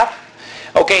 1.5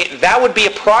 feet, okay, that would be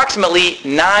approximately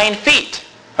 9 feet.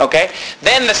 Okay?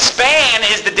 Then the span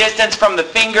is the distance from the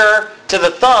finger to the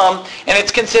thumb, and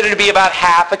it's considered to be about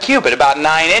half a cubit, about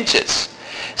 9 inches.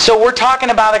 So we're talking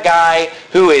about a guy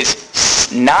who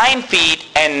is 9 feet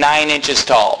and 9 inches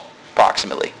tall,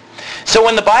 approximately. So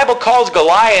when the Bible calls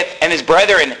Goliath and his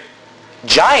brethren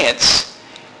giants,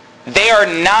 they are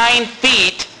 9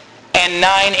 feet and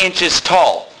 9 inches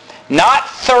tall. Not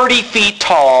 30 feet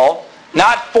tall,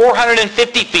 not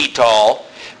 450 feet tall,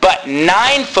 but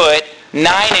 9 foot,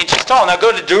 9 inches tall. Now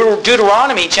go to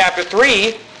Deuteronomy chapter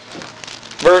 3,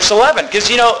 verse 11. Because,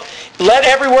 let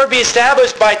every word be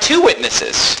established by 2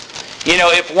 witnesses.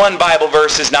 If one Bible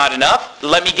verse is not enough,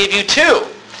 let me give you 2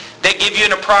 that give you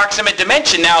an approximate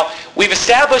dimension. Now, we've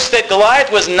established that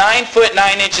Goliath was 9 foot,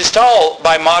 9 inches tall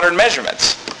by modern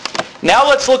measurements. Now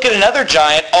let's look at another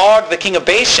giant, Og, the king of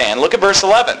Bashan. Look at verse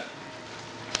 11.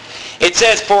 It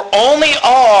says, For only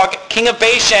Og, king of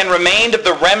Bashan, remained of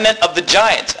the remnant of the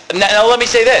giants. Now let me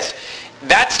say this.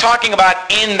 That's talking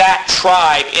about in that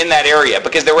tribe, in that area,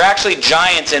 because there were actually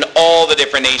giants in all the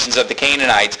different nations of the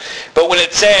Canaanites. But when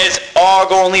it says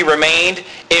Og only remained,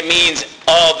 it means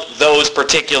of those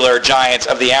particular giants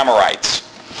of the Amorites,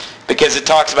 because it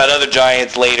talks about other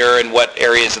giants later and what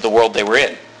areas of the world they were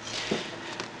in.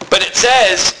 But it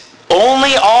says,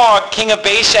 Only Og, king of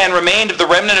Bashan, remained of the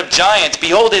remnant of giants.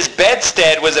 Behold, his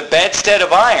bedstead was a bedstead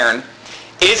of iron.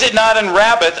 Is it not in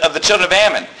Rabbath of the children of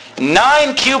Ammon?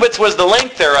 9 cubits was the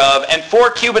length thereof, and 4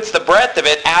 cubits the breadth of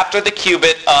it, after the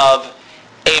cubit of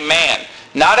a man.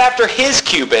 not after his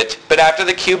cubit, but after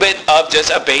the cubit of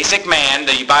just a basic man.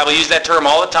 The Bible uses that term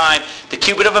all the time, the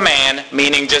cubit of a man,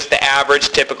 meaning just the average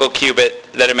typical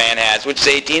cubit that a man has, which is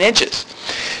 18 inches.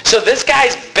 So this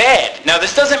guy's bed, now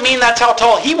this doesn't mean that's how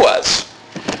tall he was,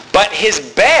 but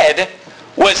his bed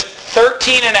was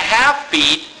 13 and a half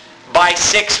feet by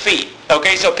 6 feet.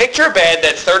 Okay, so picture a bed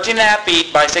that's 13 and a half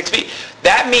feet by 6 feet.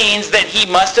 That means that he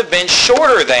must have been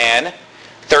shorter than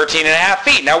 13 and a half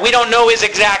feet. Now, we don't know his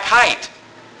exact height,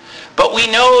 but we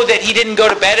know that he didn't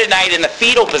go to bed at night in the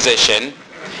fetal position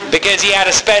because he had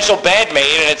a special bed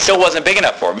made and it still wasn't big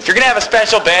enough for him. If you're going to have a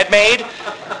special bed made,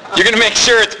 you're going to make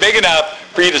sure it's big enough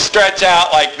for you to stretch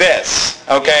out like this,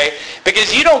 okay?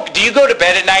 Because do you go to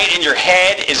bed at night and your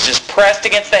head is just pressed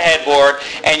against the headboard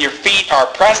and your feet are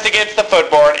pressed against the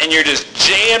footboard and you're just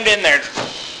jammed in there?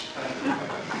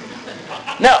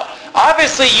 No.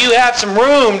 Obviously, you have some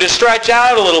room to stretch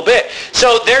out a little bit.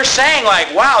 So they're saying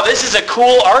like, wow, this is a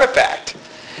cool artifact.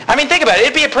 I mean, think about it.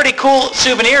 It'd be a pretty cool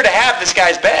souvenir to have this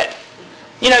guy's bed.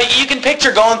 You know, you can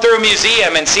picture going through a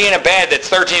museum and seeing a bed that's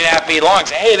 13 and a half feet long and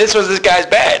say, hey, this was this guy's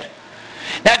bed.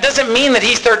 Now, it doesn't mean that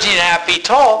he's 13 and a half feet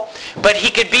tall, but he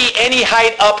could be any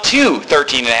height up to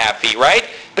 13 and a half feet, right?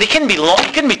 But he couldn't be long.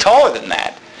 He couldn't be taller than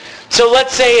that. So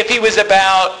let's say if he was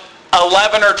about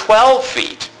 11 or 12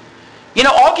 feet. You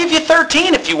know, I'll give you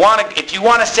 13 if you want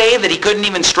to say that he couldn't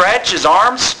even stretch his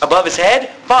arms above his head,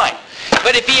 fine.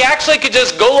 But if he actually could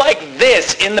just go like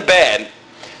this in the bed,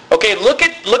 okay, look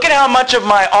at how much of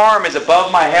my arm is above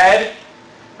my head.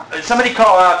 Somebody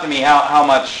call out to me how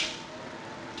much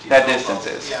that distance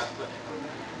is.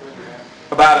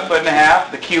 About 1.5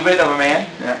 feet, the cubit of a man.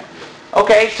 Yeah.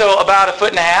 Okay, so about 1.5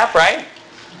 feet, right?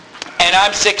 And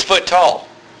I'm 6 foot tall.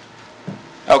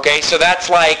 Okay, so that's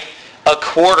like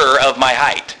 1/4 of my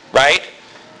height, right?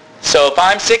 So if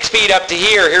I'm 6 feet up to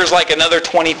here, here's like another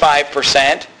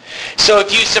 25%. So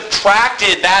if you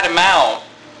subtracted that amount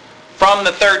from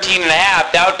the 13 and a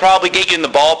half, that would probably get you in the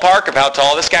ballpark of how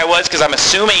tall this guy was, because I'm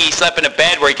assuming he slept in a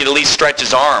bed where he could at least stretch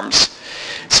his arms.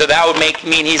 So that would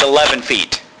mean he's 11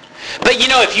 feet. But you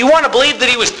know, if you want to believe that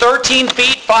he was 13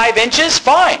 feet 5 inches,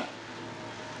 fine.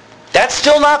 That's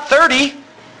still not 30.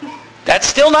 That's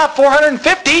still not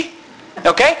 450.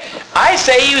 Okay? I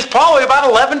say he was probably about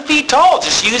 11 feet tall,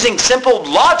 just using simple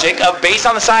logic of based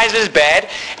on the size of his bed.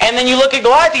 And then you look at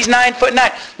Goliath, he's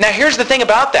 9'9". Now here's the thing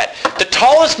about that. The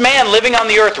tallest man living on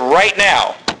the earth right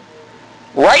now,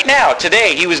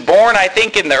 today, he was born, I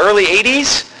think, in the early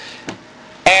 80s,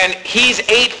 and he's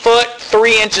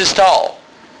 8'3" tall.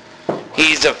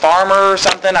 He's a farmer or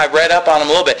something. I've read up on him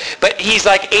a little bit. But he's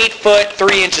like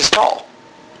 8'3" tall.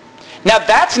 Now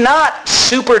that's not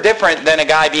super different than a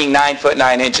guy being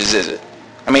 9'9", is it?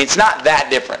 I mean, it's not that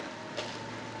different.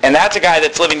 And that's a guy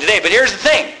that's living today. But here's the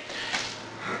thing.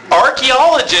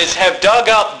 Archaeologists have dug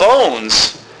up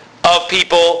bones of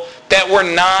people that were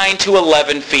 9 to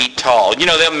 11 feet tall. You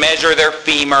know, they'll measure their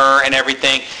femur and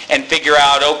everything and figure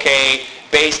out, okay,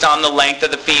 based on the length of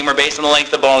the femur, based on the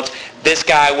length of the bones, this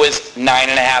guy was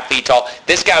 9.5 feet tall.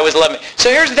 This guy was 11.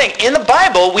 So here's the thing. In the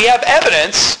Bible, we have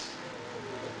evidence.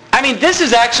 I mean, this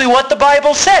is actually what the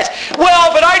Bible says.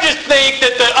 Well, but I just think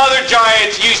that the other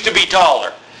giants used to be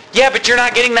taller. Yeah, but you're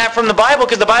not getting that from the Bible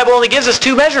because the Bible only gives us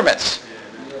 2 measurements.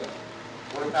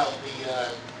 What about the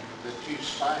 2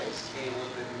 spies, Caleb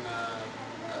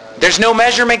and... There's no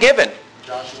measurement given.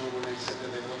 Joshua, when they said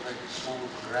that they looked like small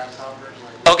grasshoppers?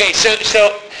 Okay, so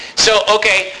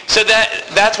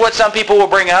that's what some people will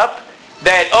bring up.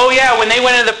 That, oh yeah, when they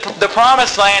went into the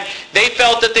promised land, they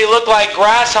felt that they looked like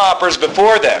grasshoppers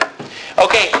before them.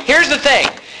 Okay, here's the thing.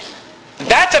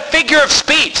 That's a figure of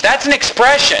speech. That's an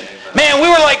expression. Man, we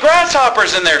were like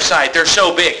grasshoppers in their sight. They're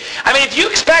so big. I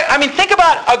mean, think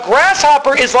about a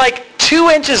grasshopper is like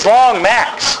 2 inches long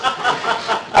max.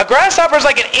 A grasshopper is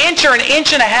like 1 inch or 1.5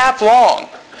 inches long.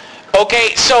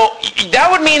 Okay, so that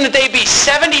would mean that they'd be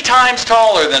 70 times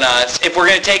taller than us if we're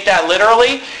going to take that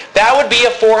literally. That would be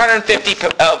a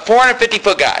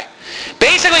 450-foot guy.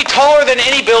 Basically taller than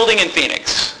any building in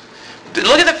Phoenix.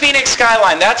 Look at the Phoenix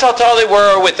skyline. That's how tall they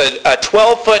were with a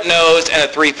 12-foot nose and a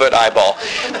 3-foot eyeball.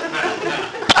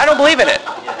 I don't believe in it.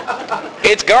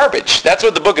 It's garbage. That's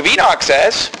what the book of Enoch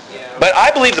says. But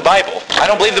I believe the Bible. I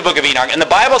don't believe the book of Enoch. And the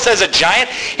Bible says a giant.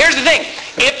 Here's the thing.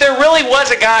 If there really was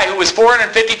a guy who was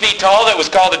 450 feet tall that was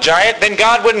called a giant, then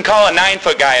God wouldn't call a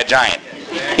 9-foot guy a giant.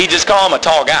 He'd just call him a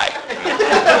tall guy.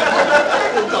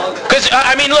 Because,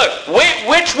 I mean, look,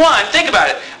 which one? Think about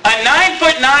it. A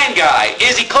 9'9" guy,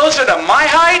 is he closer to my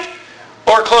height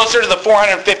or closer to the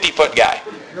 450-foot guy?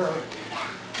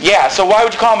 Yeah, so why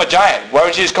would you call him a giant? Why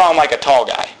would you just call him like a tall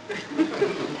guy?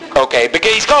 Okay,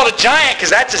 because he's called a giant because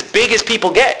that's as big as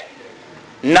people get.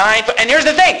 9 foot. And here's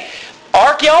the thing.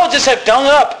 Archaeologists have dug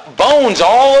up bones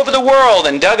all over the world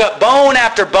and dug up bone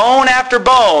after bone after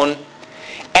bone.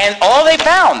 And all they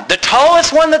found, the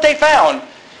tallest one that they found,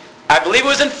 I believe it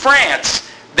was in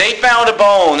France, they found a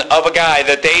bone of a guy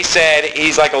that they said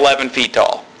he's like 11 feet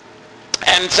tall.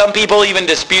 And some people even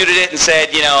disputed it and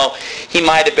said, you know, he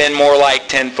might have been more like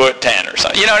 10 foot 10 or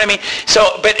something. You know what I mean?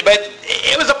 So, but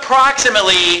it was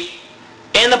approximately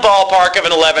in the ballpark of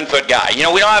an 11-foot guy. You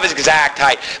know, we don't have his exact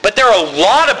height. But there are a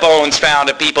lot of bones found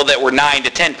of people that were 9 to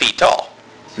 10 feet tall.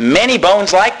 Many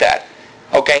bones like that.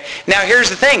 Okay? Now, here's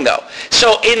the thing, though.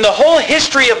 So, in the whole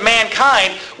history of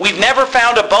mankind, we've never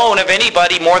found a bone of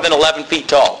anybody more than 11 feet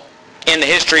tall in the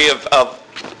history of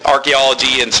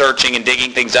archaeology and searching and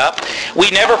digging things up. We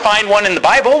never find one in the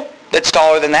Bible that's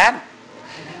taller than that.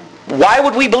 Why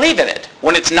would we believe in it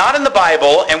when it's not in the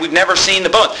Bible and we've never seen the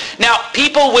bones? Now,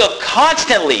 people will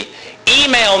constantly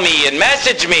email me and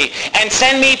message me and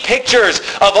send me pictures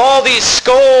of all these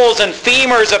skulls and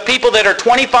femurs of people that are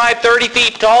 25, 30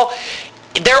 feet tall.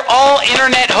 They're all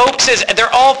internet hoaxes.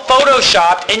 They're all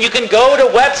photoshopped, and you can go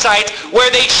to websites where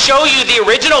they show you the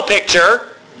original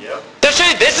picture. Yep. They'll show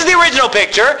you, this is the original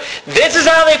picture. This is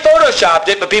how they photoshopped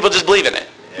it, but people just believe in it.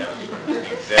 Yeah.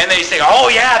 Exactly. And they say, oh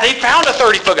yeah, they found a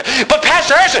 30-foot guy. But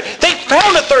Pastor Asher, they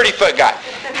found a 30-foot guy.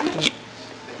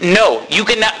 No, you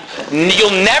cannot.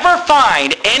 You'll never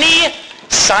find any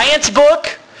science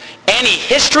book, any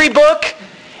history book,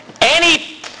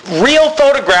 any real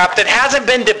photograph that hasn't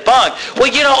been debunked.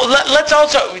 Well, you know, let's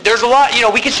also, there's a lot, you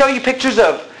know, we can show you pictures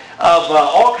of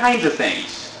all kinds of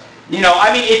things. You know,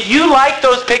 I mean, if you like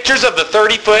those pictures of the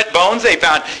 30-foot bones they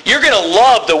found, you're going to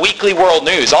love the Weekly World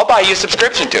News. I'll buy you a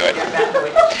subscription to it.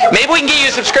 Maybe we can get you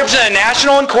a subscription to the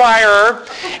National Enquirer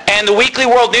and the Weekly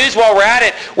World News while we're at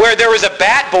it, where there was a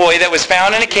bat boy that was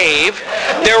found in a cave.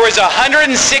 There was a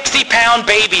 160-pound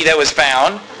baby that was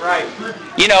found. Right.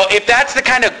 You know, if that's the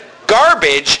kind of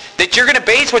garbage that you're going to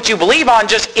base what you believe on,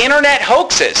 just internet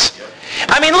hoaxes.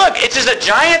 I mean, look, it's just a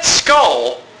giant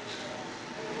skull,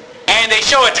 and they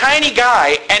show a tiny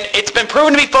guy, and it's been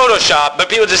proven to be Photoshopped, but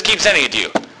people just keep sending it to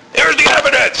you. There's the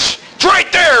evidence. It's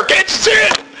right there. Can't you see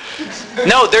it?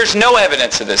 No, there's no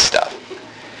evidence of this stuff.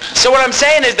 So what I'm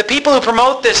saying is the people who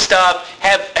promote this stuff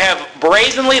have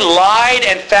brazenly lied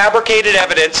and fabricated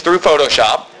evidence through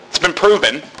Photoshop. It's been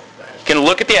proven. You can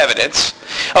look at the evidence.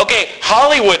 Okay,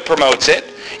 Hollywood promotes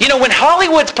it. You know, when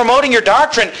Hollywood's promoting your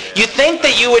doctrine, you think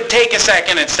that you would take a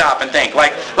second and stop and think.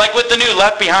 Like with the new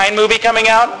Left Behind movie coming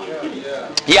out.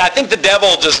 Yeah, I think the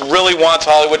devil just really wants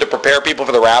Hollywood to prepare people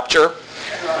for the rapture.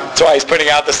 That's why he's putting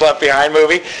out this Left Behind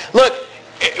movie. Look,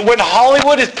 when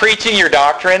Hollywood is preaching your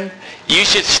doctrine, you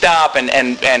should stop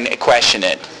and question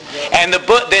it. And the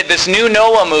book, this new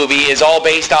Noah movie is all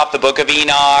based off the book of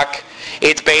Enoch.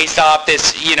 It's based off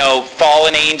this, you know,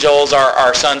 fallen angels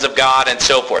are sons of God and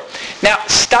so forth. Now,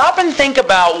 stop and think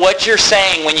about what you're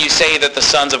saying when you say that the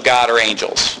sons of God are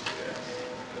angels.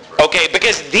 Okay,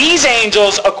 because these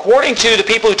angels, according to the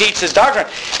people who teach this doctrine,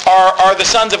 are the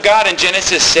sons of God in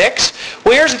Genesis 6.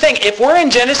 Well, here's the thing. If we're in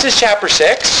Genesis chapter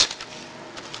 6...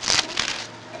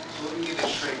 So let me get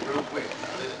this straight real quick.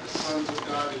 The sons of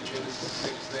God in Genesis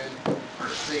 6 then are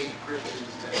saved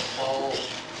Christians that fall...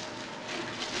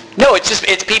 No,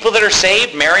 it's people that are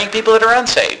saved marrying people that are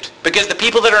unsaved. Because the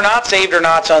people that are not saved are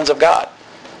not sons of God.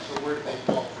 So where did they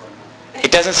fall from?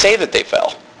 It doesn't say that they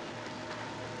fell.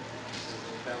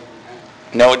 They fell in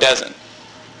half. No, it doesn't.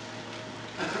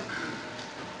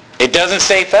 It doesn't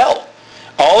say fell.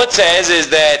 All it says is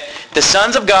that the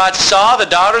sons of God saw the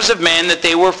daughters of men that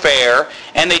they were fair,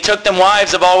 and they took them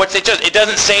wives of all which they chose. It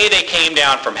doesn't say they came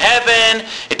down from heaven.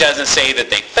 It doesn't say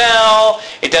that they fell.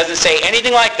 It doesn't say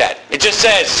anything like that. It just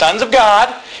says sons of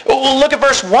God. Well, look at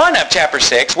verse 1 of chapter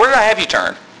 6. Where did I have you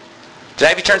turn? Did I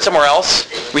have you turn somewhere else?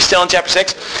 Are we still in chapter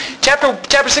 6?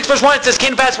 Chapter 6, verse 1, it says,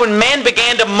 came to pass when men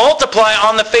began to multiply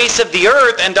on the face of the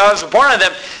earth, and daughters were born of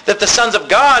them, that the sons of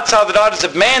God saw the daughters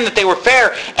of men, that they were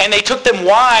fair, and they took them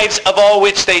wives of all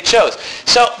which they chose.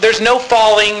 So there's no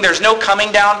falling, there's no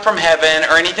coming down from heaven,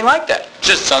 or anything like that.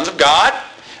 Just sons of God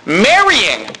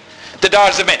marrying the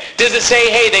daughters of men. Does it say,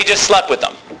 hey, they just slept with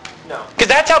them? No. Because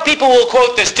that's how people will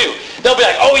quote this too. They'll be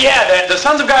like, oh yeah, the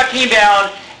sons of God came down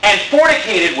and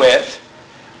fornicated with,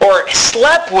 or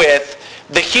slept with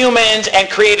the humans and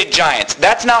created giants.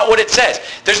 That's not what it says.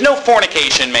 There's no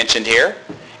fornication mentioned here.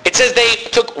 It says they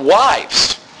took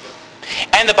wives.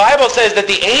 And the Bible says that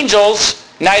the angels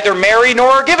neither marry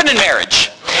nor are given in marriage.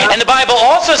 And the Bible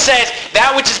also says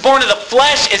that which is born of the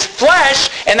flesh is flesh,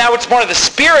 and that which is born of the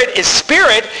spirit is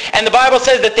spirit. And the Bible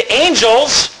says that the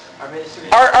angels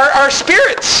are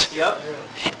spirits. Yep.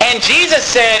 And Jesus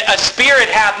said, a spirit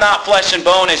hath not flesh and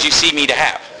bone as you see me to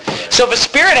have. So if a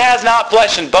spirit has not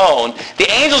flesh and bone, the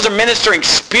angels are ministering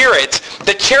spirits.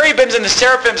 The cherubims and the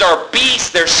seraphims are beasts.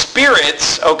 They're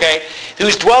spirits, okay,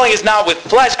 whose dwelling is not with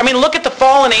flesh. I mean, look at the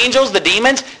fallen angels, the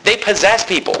demons. They possess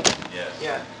people.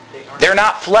 Yeah. They're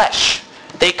not flesh.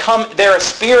 They're a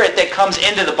spirit that comes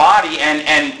into the body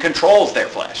and controls their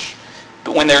flesh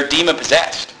when they're demon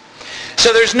possessed.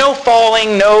 So there's no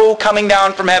falling, no coming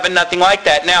down from heaven, nothing like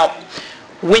that. Now,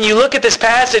 when you look at this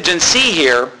passage and see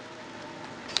here,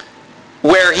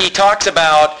 where he talks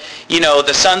about,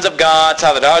 the sons of God,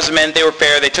 saw the daughters of men, they were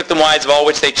fair, they took the wives of all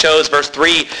which they chose. Verse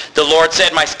 3, the Lord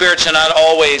said, my spirit shall not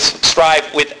always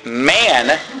strive with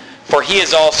man, for he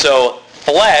is also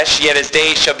flesh, yet his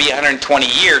days shall be 120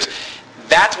 years.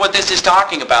 That's what this is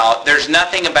talking about. There's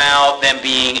nothing about them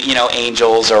being,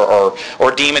 angels or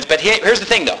demons. But here's the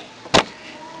thing, though.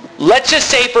 Let's just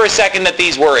say for a second that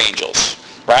these were angels,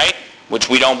 right? Which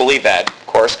we don't believe that, of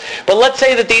course. But let's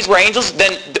say that these were angels.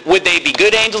 Then would they be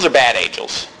good angels or bad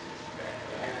angels?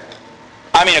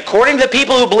 I mean, according to the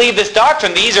people who believe this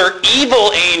doctrine, these are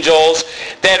evil angels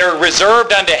that are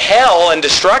reserved unto hell and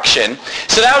destruction.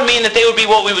 So that would mean that they would be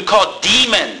what we would call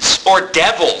demons or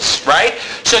devils, right?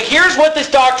 So here's what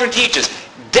this doctrine teaches.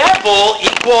 Devil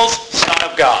equals son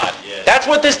of God. Yes. That's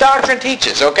what this doctrine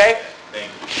teaches, okay?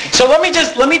 So let me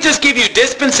just give you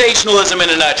dispensationalism in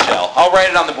a nutshell. I'll write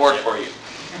it on the board for you.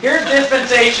 Here's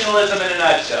dispensationalism in a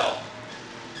nutshell.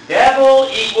 Devil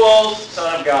equals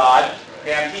son of God.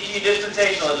 Okay, I'm teaching you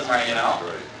dispensationalism right now.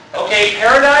 Okay,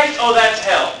 paradise, oh, that's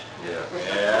hell.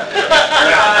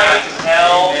 Paradise is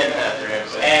hell.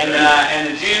 And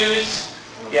the Jews,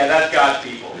 yeah, that's God's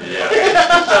people. So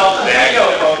there you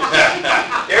go, folks.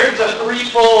 There's a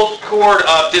threefold cord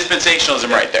of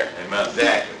dispensationalism right there.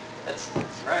 Exactly. That's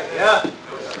right, yeah.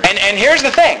 And here's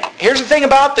the thing. Here's the thing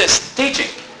about this teaching.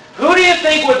 Who do you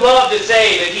think would love to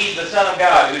say that he's the Son of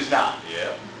God who's not?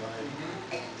 Yeah.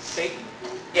 Satan.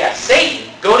 Yeah, Satan.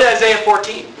 Go to Isaiah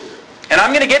 14. And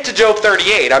I'm going to get to Job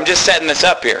 38. I'm just setting this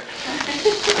up here.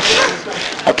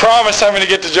 I promise I'm going to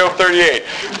get to Job 38.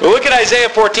 But look at Isaiah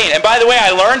 14. And by the way,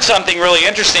 I learned something really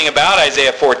interesting about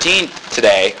Isaiah 14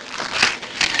 today.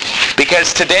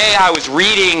 Because today I was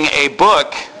reading a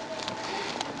book.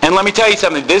 And let me tell you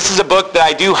something. This is a book that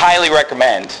I do highly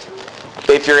recommend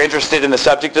if you're interested in the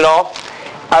subject at all.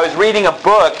 I was reading a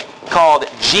book called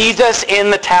Jesus in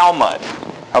the Talmud.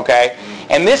 Okay?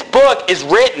 And this book is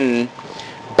written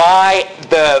by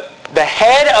the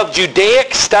head of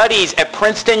Judaic Studies at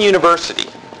Princeton University.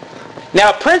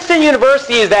 Now, Princeton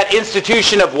University is that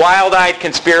institution of wild-eyed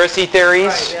conspiracy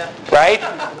theories, right?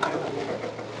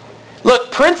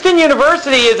 Look, Princeton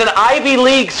University is an Ivy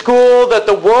League school that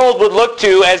the world would look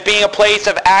to as being a place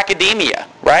of academia,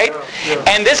 right?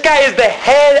 And this guy is the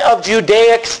head of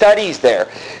Judaic Studies there.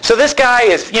 So this guy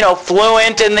is,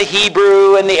 fluent in the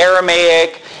Hebrew and the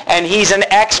Aramaic, and he's an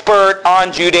expert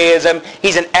on Judaism.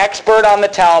 He's an expert on the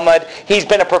Talmud. He's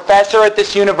been a professor at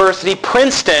this university,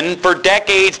 Princeton, for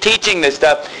decades teaching this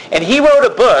stuff. And he wrote a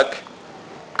book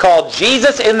called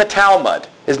Jesus in the Talmud.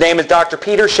 His name is Dr.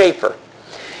 Peter Schaefer.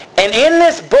 And in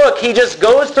this book, he just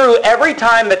goes through every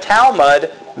time the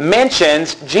Talmud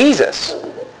mentions Jesus.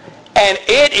 And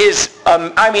it is,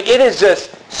 it is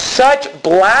just such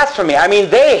blasphemy. I mean,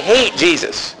 they hate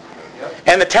Jesus.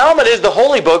 And the Talmud is the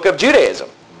holy book of Judaism.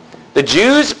 The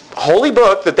Jews' holy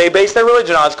book that they base their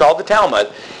religion on is called the Talmud.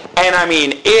 And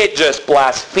it just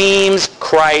blasphemes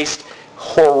Christ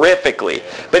horrifically.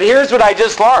 But here's what I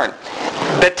just learned.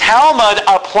 The Talmud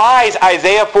applies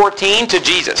Isaiah 14 to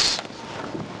Jesus.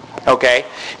 Okay?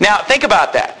 Now, think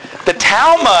about that. The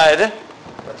Talmud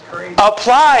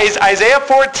applies Isaiah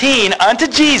 14 unto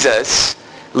Jesus.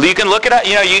 You can look it up.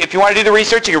 If you want to do the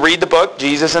research, you can read the book,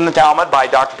 Jesus in the Talmud by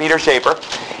Dr. Peter Schaefer.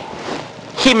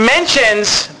 He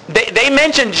mentions, they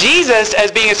mention Jesus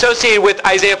as being associated with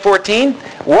Isaiah 14.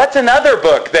 What's another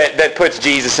book that puts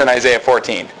Jesus in Isaiah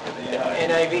 14? The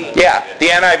NIV. Yeah, the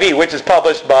NIV, which is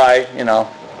published by,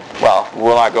 well,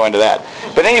 we'll not go into that.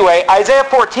 But anyway, Isaiah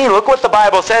 14, look what the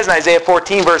Bible says in Isaiah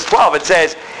 14, verse 12. It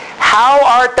says, how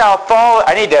art thou fallen?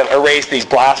 I need to erase these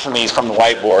blasphemies from the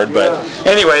whiteboard, but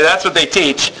anyway, that's what they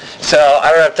teach. So I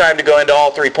don't have time to go into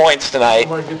all 3 points tonight.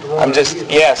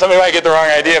 Somebody might get the wrong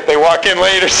idea if they walk in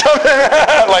late or something.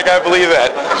 Like I believe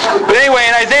that. But anyway,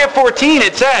 in Isaiah 14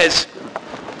 it says,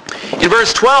 in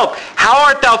verse 12, how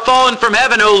art thou fallen from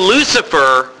heaven, O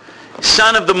Lucifer,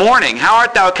 son of the morning? How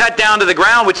art thou cut down to the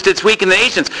ground, which didst weaken the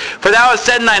nations? For thou hast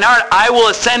said in thine heart, I will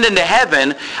ascend into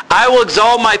heaven. I will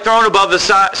exalt my throne above the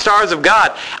stars of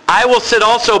God. I will sit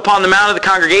also upon the mount of the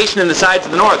congregation in the sides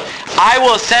of the north. I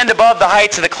will ascend above the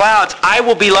heights of the clouds. I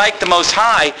will be like the Most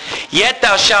High. Yet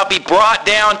thou shalt be brought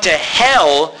down to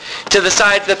hell, to the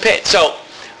sides of the pit. So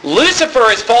Lucifer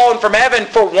has fallen from heaven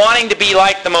for wanting to be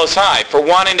like the Most High, for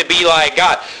wanting to be like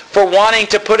God, for wanting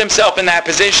to put himself in that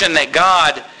position that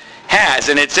God has.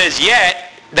 And it says,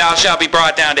 yet thou shalt be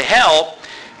brought down to hell,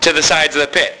 to the sides of the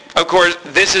pit. Of course,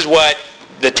 this is what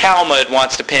the Talmud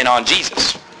wants to pin on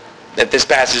Jesus, that this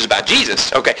passage is about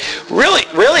Jesus. Okay, really,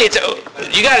 it's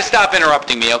you got to stop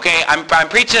interrupting me. Okay, I'm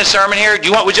preaching a sermon here.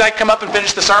 Would you like to come up and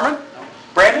finish the sermon?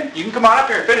 Brandon, you can come on up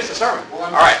here and finish the sermon.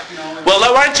 All right. Well,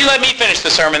 why don't you let me finish the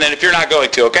sermon then if you're not going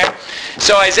to, okay?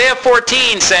 So Isaiah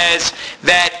 14 says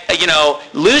that,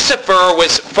 Lucifer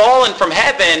was fallen from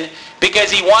heaven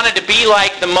because he wanted to be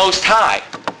like the Most High.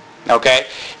 Okay?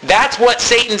 That's what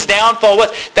Satan's downfall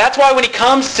was. That's why when he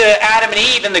comes to Adam and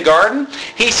Eve in the garden,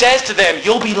 he says to them,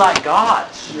 you'll be like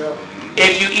gods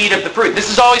if you eat of the fruit. This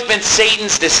has always been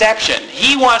Satan's deception.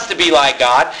 He wants to be like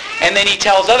God, and then he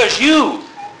tells others, you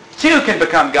too can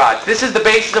become gods. This is the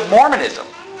basis of Mormonism.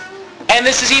 And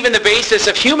this is even the basis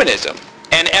of humanism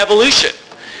and evolution.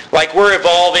 Like we're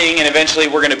evolving and eventually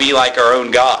we're going to be like our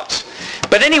own gods.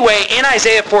 But anyway, in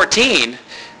Isaiah 14,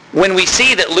 when we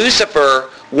see that Lucifer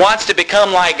wants to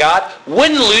become like God,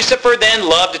 wouldn't Lucifer then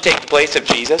love to take the place of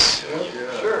Jesus?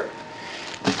 Yeah. Sure.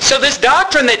 So this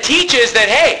doctrine that teaches that,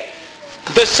 hey,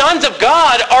 the sons of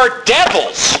God are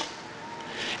devils.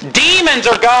 Demons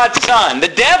are God's son. The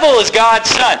devil is God's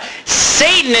son.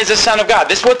 Satan is a son of God.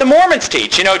 This is what the Mormons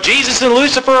teach. Jesus and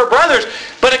Lucifer are brothers.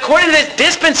 But according to this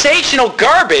dispensational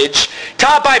garbage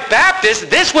taught by Baptists,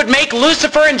 this would make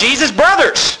Lucifer and Jesus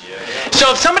brothers.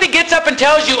 So if somebody gets up and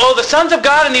tells you, the sons of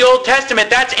God in the Old Testament,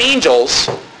 that's angels,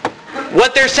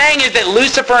 what they're saying is that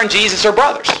Lucifer and Jesus are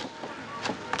brothers.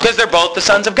 Because they're both the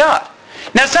sons of God.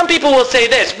 Now some people will say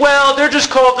this, well, they're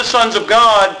just called the sons of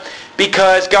God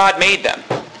because God made them.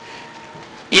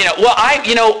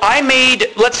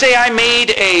 Let's say I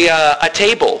made a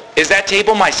table. Is that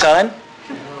table my son?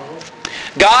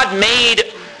 God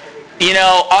made,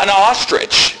 an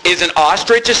ostrich. Is an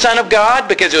ostrich a son of God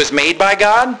because it was made by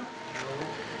God?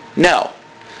 No.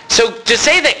 So to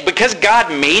say that because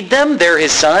God made them, they're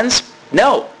his sons?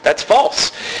 No, that's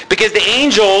false. Because the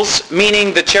angels,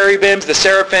 meaning the cherubims, the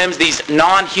seraphims, these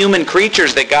non-human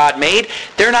creatures that God made,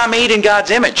 they're not made in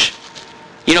God's image.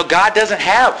 God doesn't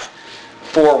have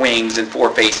 4 wings and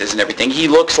 4 faces and everything. He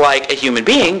looks like a human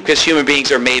being because human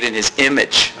beings are made in his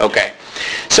image. Okay.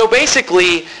 So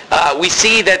basically, we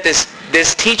see that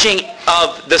this teaching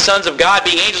of the sons of God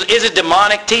being angels is a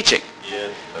demonic teaching.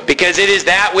 Because it is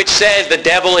that which says the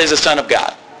devil is a son of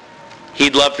God.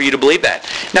 He'd love for you to believe that.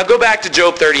 Now go back to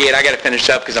Job 38. I got to finish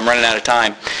up because I'm running out of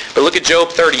time. But look at Job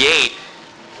 38,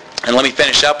 and let me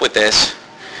finish up with this.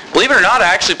 Believe it or not,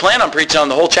 I actually plan on preaching on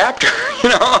the whole chapter.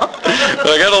 But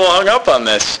I got a little hung up on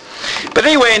this. But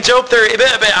anyway, in Job 38,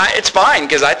 it's fine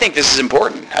because I think this is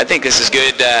important. I think this is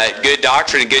good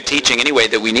doctrine and good teaching anyway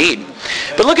that we need.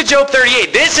 But look at Job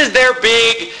 38. This is their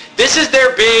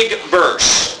big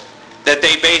verse that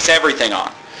they base everything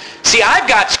on. See, I've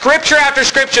got scripture after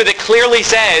scripture that clearly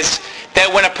says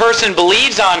that when a person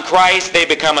believes on Christ, they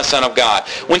become a son of God.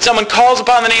 When someone calls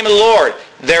upon the name of the Lord,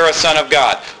 they're a son of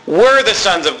God. We're the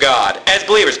sons of God as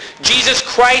believers. Jesus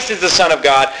Christ is the Son of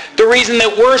God. The reason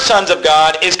that we're sons of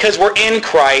God is because we're in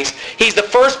Christ. He's the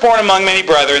firstborn among many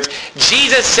brethren.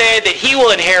 Jesus said that he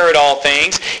will inherit all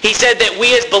things. He said that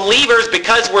we as believers,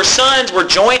 because we're sons, we're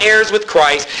joint heirs with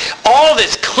Christ. All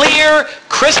this clear,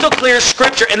 crystal clear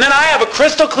scripture. And then I have a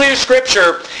crystal clear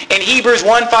scripture in Hebrews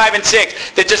 1:5 and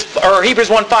 6 or Hebrews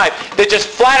 1:5 that just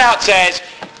flat out says,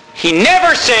 he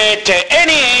never said to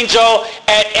any angel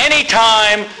at any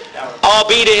time, I'll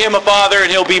be to him a father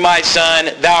and he'll be my son.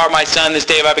 Thou art my son, this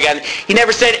day have I begotten. He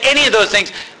never said any of those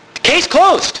things. Case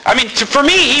closed. I mean, for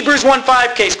me, Hebrews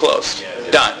 1:5, case closed.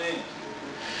 Done.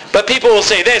 But people will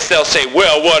say this. They'll say,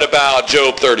 well, what about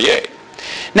Job 38?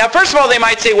 Now, first of all, they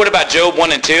might say, what about Job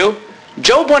 1 and 2?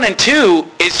 Job 1 and 2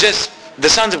 is just the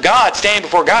sons of God standing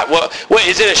before God. Well,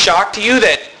 is it a shock to you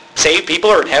that saved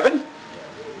people are in heaven?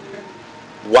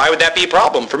 Why would that be a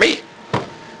problem for me?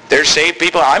 There's saved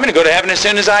people. I'm going to go to heaven as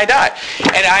soon as I die.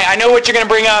 And I know what you're going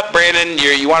to bring up, Brandon.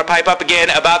 You want to pipe up again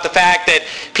about the fact that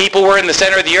people were in the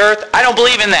center of the earth. I don't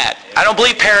believe in that. I don't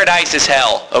believe paradise is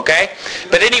hell, okay?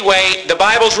 But anyway, the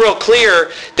Bible's real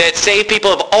clear that saved people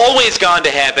have always gone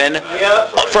to heaven.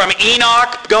 From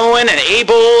Enoch going and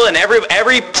Abel and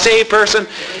every saved person.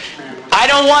 I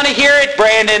don't want to hear it,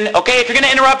 Brandon. Okay, if you're going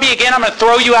to interrupt me again, I'm going to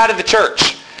throw you out of the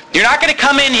church. You're not going to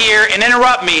come in here and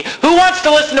interrupt me. Who wants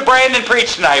to listen to Brandon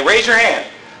preach tonight? Raise your hand.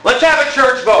 Let's have a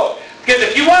church vote. Because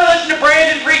if you want to listen to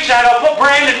Brandon preach tonight, I'll put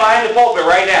Brandon behind the pulpit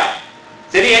right now.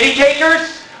 Any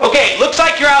takers? Okay, looks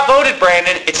like you're outvoted,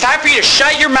 Brandon. It's time for you to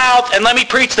shut your mouth and let me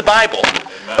preach the Bible.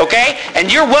 Okay?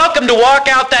 And you're welcome to walk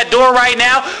out that door right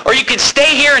now, or you can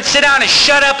stay here and sit down and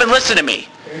shut up and listen to me.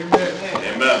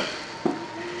 Amen.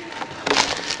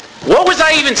 What was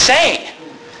I even saying?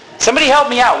 Somebody help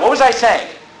me out. What was I saying?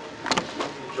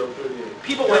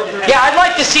 People went to Yeah, I'd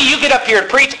like to see you get up here and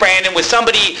preach, Brandon, with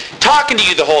somebody talking to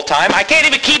you the whole time. I can't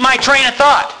even keep my train of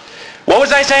thought. What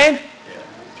was I saying?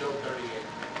 Job 38.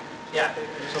 Yeah.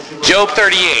 Job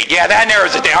 38. Yeah, that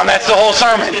narrows it down. That's the whole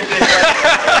sermon.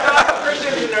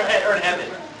 Christians are in heaven.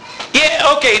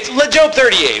 Yeah, okay, so Job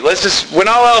 38. Let's just, when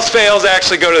all else fails,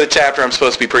 actually go to the chapter I'm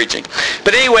supposed to be preaching.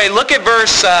 But anyway, look at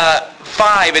verse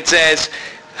 5. It says,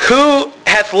 who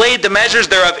hath laid the measures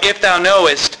thereof, if thou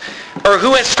knowest? Or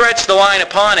who hath stretched the line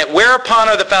upon it? Whereupon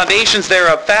are the foundations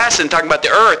thereof fastened? Talking about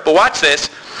the earth. But watch this.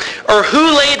 Or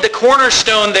who laid the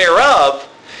cornerstone thereof?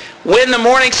 When the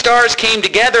morning stars came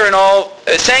together and all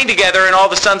sang together, and all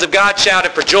the sons of God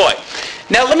shouted for joy.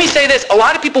 Now let me say this. A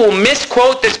lot of people will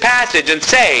misquote this passage and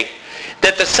say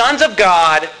that the sons of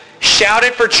God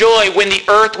shouted for joy when the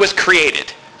earth was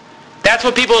created. That's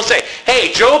what people will say.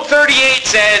 Hey, Job 38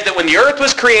 says that when the earth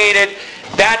was created,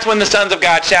 that's when the sons of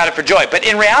God shouted for joy. But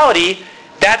in reality,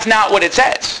 that's not what it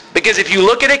says. Because if you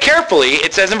look at it carefully,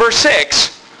 it says in verse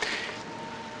 6,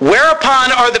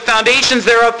 whereupon are the foundations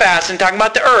thereof fastened, talking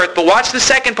about the earth, but watch the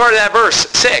second part of that verse,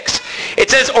 6. It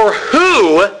says, or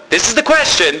who, this is the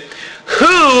question,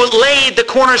 who laid the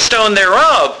cornerstone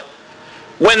thereof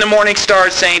when the morning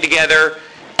stars sang together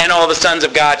and all the sons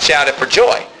of God shouted for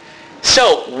joy?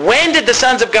 So, when did the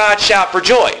sons of God shout for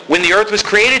joy? When the earth was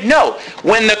created? No.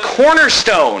 When the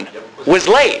cornerstone was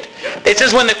laid. It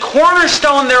says when the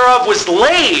cornerstone thereof was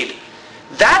laid,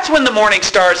 that's when the morning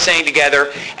stars sang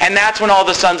together, and that's when all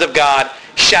the sons of God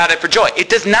shouted for joy. It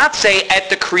does not say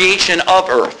at the creation of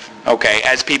earth, okay,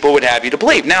 as people would have you to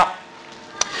believe. Now,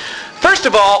 first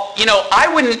of all, I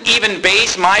wouldn't even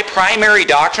base my primary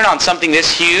doctrine on something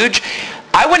this huge.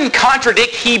 I wouldn't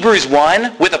contradict Hebrews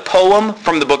 1 with a poem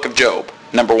from the book of Job,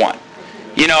 number 1.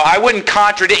 I wouldn't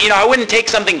contradict, I wouldn't take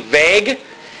something vague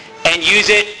and use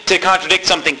it to contradict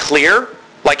something clear,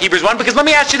 like Hebrews 1, because let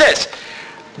me ask you this.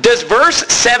 Does verse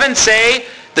 7 say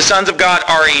the sons of God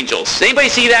are angels? Does anybody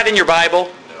see that in your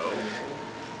Bible? No.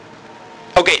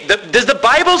 Okay, does the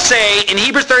Bible say in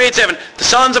Hebrews 38:7, the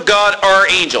sons of God are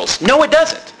angels? No, it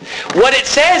doesn't. What it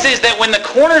says is that when the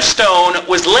cornerstone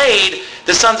was laid,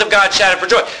 the sons of God shouted for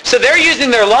joy. So they're using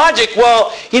their logic,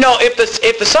 well,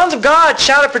 if the sons of God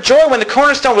shouted for joy when the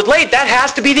cornerstone was laid, that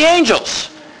has to be the angels.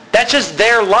 That's just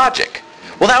their logic.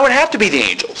 Well, that would have to be the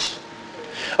angels.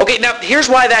 Okay, now here's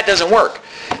why that doesn't work.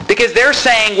 Because they're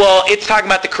saying, well, it's talking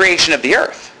about the creation of the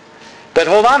earth. But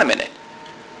hold on a minute.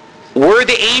 Were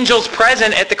the angels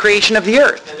present at the creation of the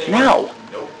earth? No.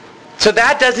 So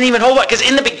that doesn't even hold up. Because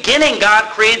in the beginning, God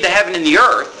created the heaven and the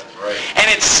earth. Right.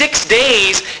 And in 6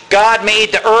 days, God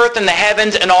made the earth and the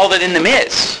heavens and all that in them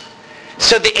is.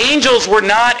 So the angels were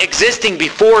not existing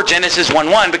before Genesis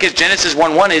 1:1, because Genesis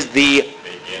 1:1 is the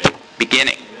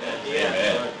beginning.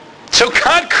 Amen. So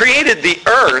God created the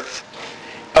earth,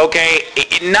 okay,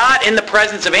 not in the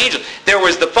presence of angels. There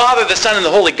was the Father, the Son, and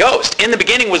the Holy Ghost. In the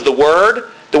beginning was the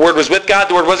Word. The Word was with God.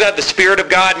 The Word was God. The Spirit of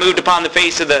God moved upon the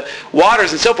face of the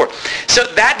waters and so forth. So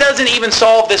that doesn't even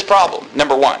solve this problem,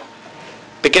 number 1.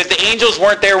 Because the angels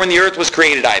weren't there when the earth was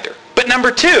created either. But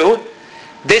number 2,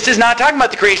 this is not talking about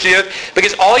the creation of the earth,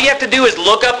 because all you have to do is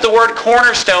look up the word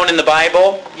cornerstone in the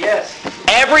Bible. Yes.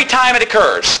 Every time it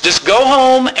occurs. Just go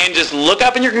home and just look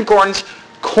up in your concordance,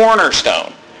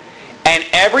 cornerstone. And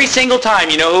every single time,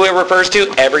 you know who it refers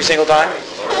to? Every single time?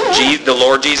 The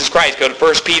Lord Jesus Christ. Go to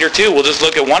 1 Peter 2. We'll just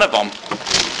look at one of them.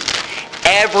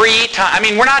 Every time.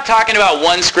 We're not talking about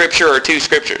one scripture or 2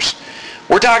 scriptures.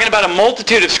 We're talking about a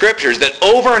multitude of scriptures that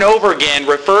over and over again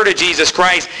refer to Jesus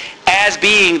Christ as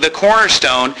being the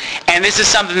cornerstone. And this is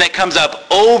something that comes up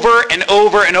over and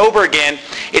over and over again.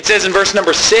 It says in verse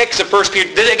number 6 of 1 Peter,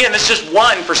 again, this is just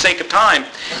one for sake of time.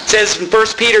 It says in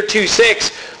 1 Peter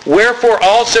 2:6, wherefore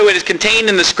also it is contained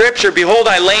in the scripture, behold,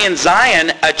 I lay in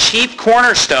Zion a chief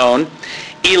cornerstone,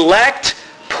 elect,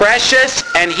 precious,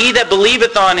 and he that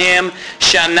believeth on him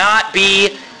shall not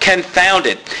be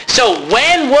confounded. So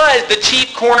when was the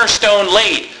chief cornerstone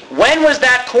laid? When was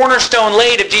that cornerstone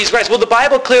laid of Jesus Christ? Well, the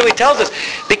Bible clearly tells us,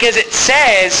 because it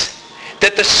says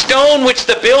that the stone which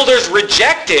the builders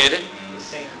rejected,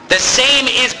 The same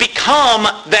is become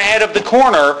the head of the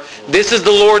corner. This is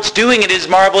the Lord's doing. It is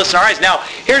marvelous in our eyes. Now,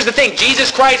 here's the thing. Jesus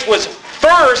Christ was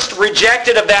first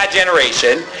rejected of that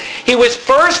generation. He was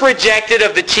first rejected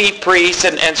of the chief priests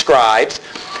and scribes.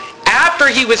 After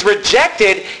he was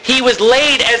rejected, he was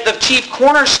laid as the chief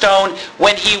cornerstone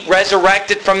when he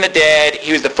resurrected from the dead.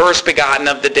 He was the first begotten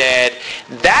of the dead.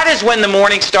 That is when the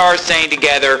morning stars sang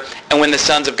together and when the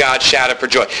sons of God shouted for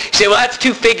joy. You say, well, that's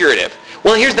too figurative.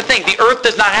 Well, here's the thing. The earth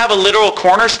does not have a literal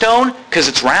cornerstone because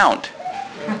it's round,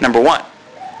 number one.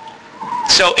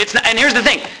 So it's not, and here's the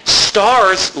thing.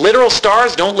 Stars, literal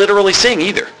stars, don't literally sing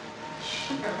either.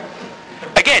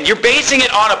 Again, you're basing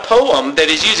it on a poem that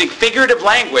is using figurative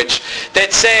language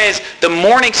that says the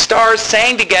morning stars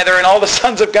sang together and all the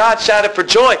sons of God shouted for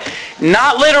joy.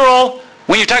 Not literal.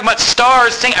 When you're talking about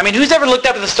stars sing, I mean, who's ever looked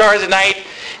up at the stars at night?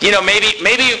 You know, maybe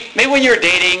when you're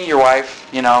dating your wife,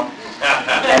 you know,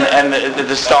 and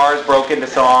the stars broke into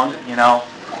song, you know.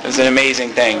 It was an amazing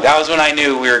thing. That was when I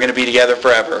knew we were going to be together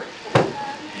forever.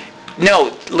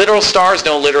 No, literal stars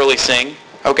don't literally sing.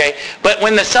 Okay? But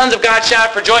when the sons of God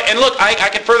shout for joy, and look, I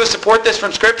can further support this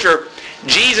from Scripture.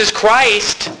 Jesus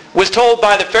Christ was told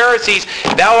by the Pharisees,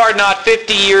 thou art not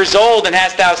 50 years old and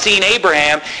hast thou seen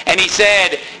Abraham? And he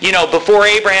said, you know, before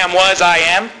Abraham was, I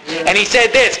am. And he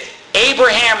said this,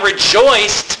 Abraham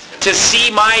rejoiced to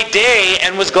see my day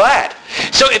and was glad.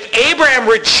 So if Abraham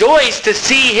rejoiced to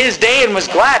see his day and was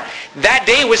glad, that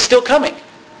day was still coming.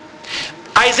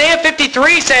 Isaiah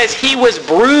 53 says he was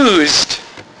bruised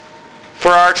for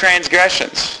our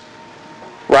transgressions.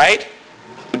 Right?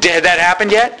 Had that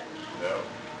happened yet? No.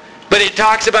 But it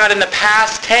talks about in the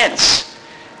past tense.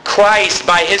 Christ,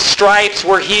 by his stripes,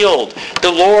 were healed.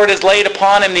 The Lord has laid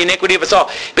upon him the iniquity of us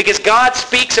all. Because God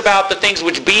speaks about the things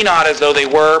which be not as though they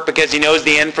were, because he knows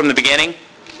the end from the beginning.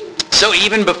 So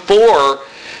even before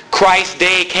Christ's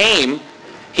day came,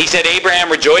 he said,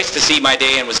 Abraham rejoiced to see my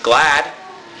day and was glad.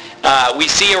 We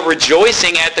see a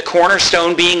rejoicing at the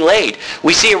cornerstone being laid.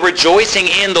 We see a rejoicing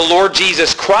in the Lord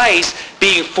Jesus Christ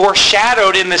being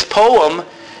foreshadowed in this poem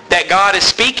that God is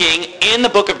speaking in the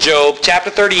book of Job, chapter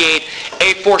 38,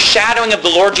 a foreshadowing of the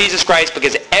Lord Jesus Christ,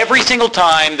 because every single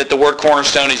time that the word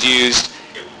cornerstone is used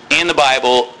in the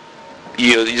Bible,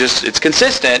 it's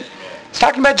consistent. It's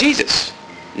talking about Jesus.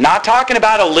 Not talking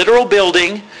about a literal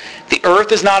building. The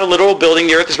earth is not a literal building.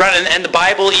 The earth is round. And the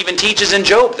Bible even teaches in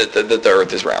Job that the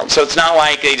earth is round. So it's not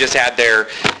like they just had their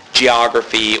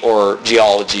geography or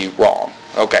geology wrong.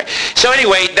 Okay. So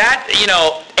anyway, that, you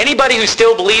know, anybody who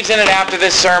still believes in it after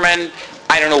this sermon,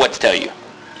 I don't know what to tell you.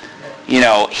 You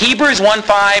know, Hebrews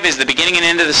 1:5 is the beginning and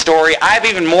end of the story. I have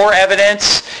even more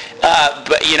evidence,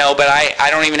 but I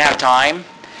don't even have time.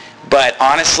 But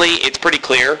honestly, it's pretty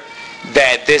clear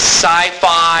that this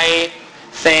sci-fi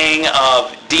thing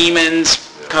of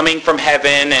demons coming from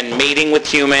heaven and mating with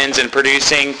humans and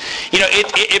producing, you know,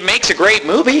 it makes a great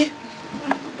movie.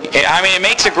 I mean, it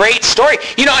makes a great story.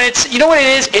 You know, and it's, you know what it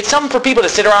is? It's something for people to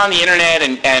sit around the internet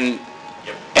and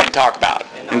talk about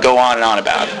and go on and on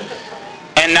about it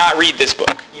and not read this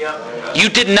book. You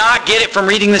did not get it from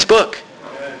reading this book.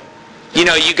 You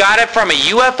know, you got it from a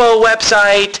UFO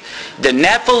website, the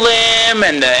Nephilim,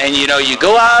 and you know, you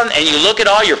go out and you look at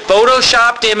all your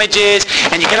photoshopped images,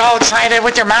 and you get all excited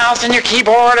with your mouse and your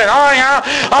keyboard, and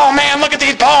oh man, look at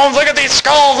these bones, look at these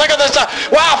skulls, look at this,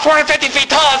 wow, 450 feet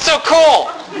tall, that's so cool.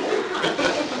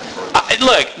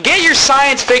 Look, get your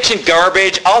science fiction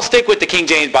garbage. I'll stick with the King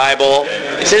James Bible.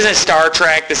 This isn't Star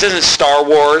Trek. This isn't Star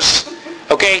Wars.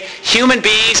 Okay? Human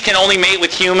beings can only mate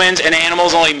with humans, and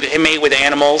animals only mate with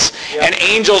animals. Yep. And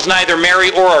angels neither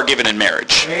marry or are given in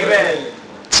marriage. Amen.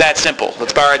 It's that simple.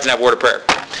 Let's bow our heads and have a word of prayer.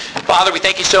 Father, we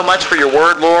thank you so much for your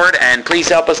word, Lord, and please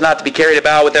help us not to be carried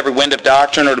about with every wind of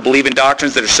doctrine or to believe in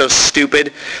doctrines that are so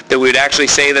stupid that we would actually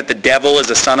say that the devil is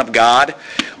a son of God,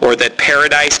 or that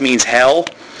paradise means hell.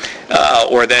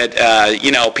 Or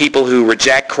that, people who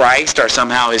reject Christ are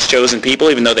somehow his chosen people,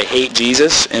 even though they hate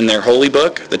Jesus in their holy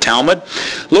book, the Talmud.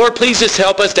 Lord, please just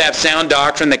help us to have sound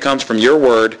doctrine that comes from your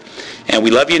word. And we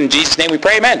love you in Jesus' name we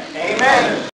pray, amen. Amen.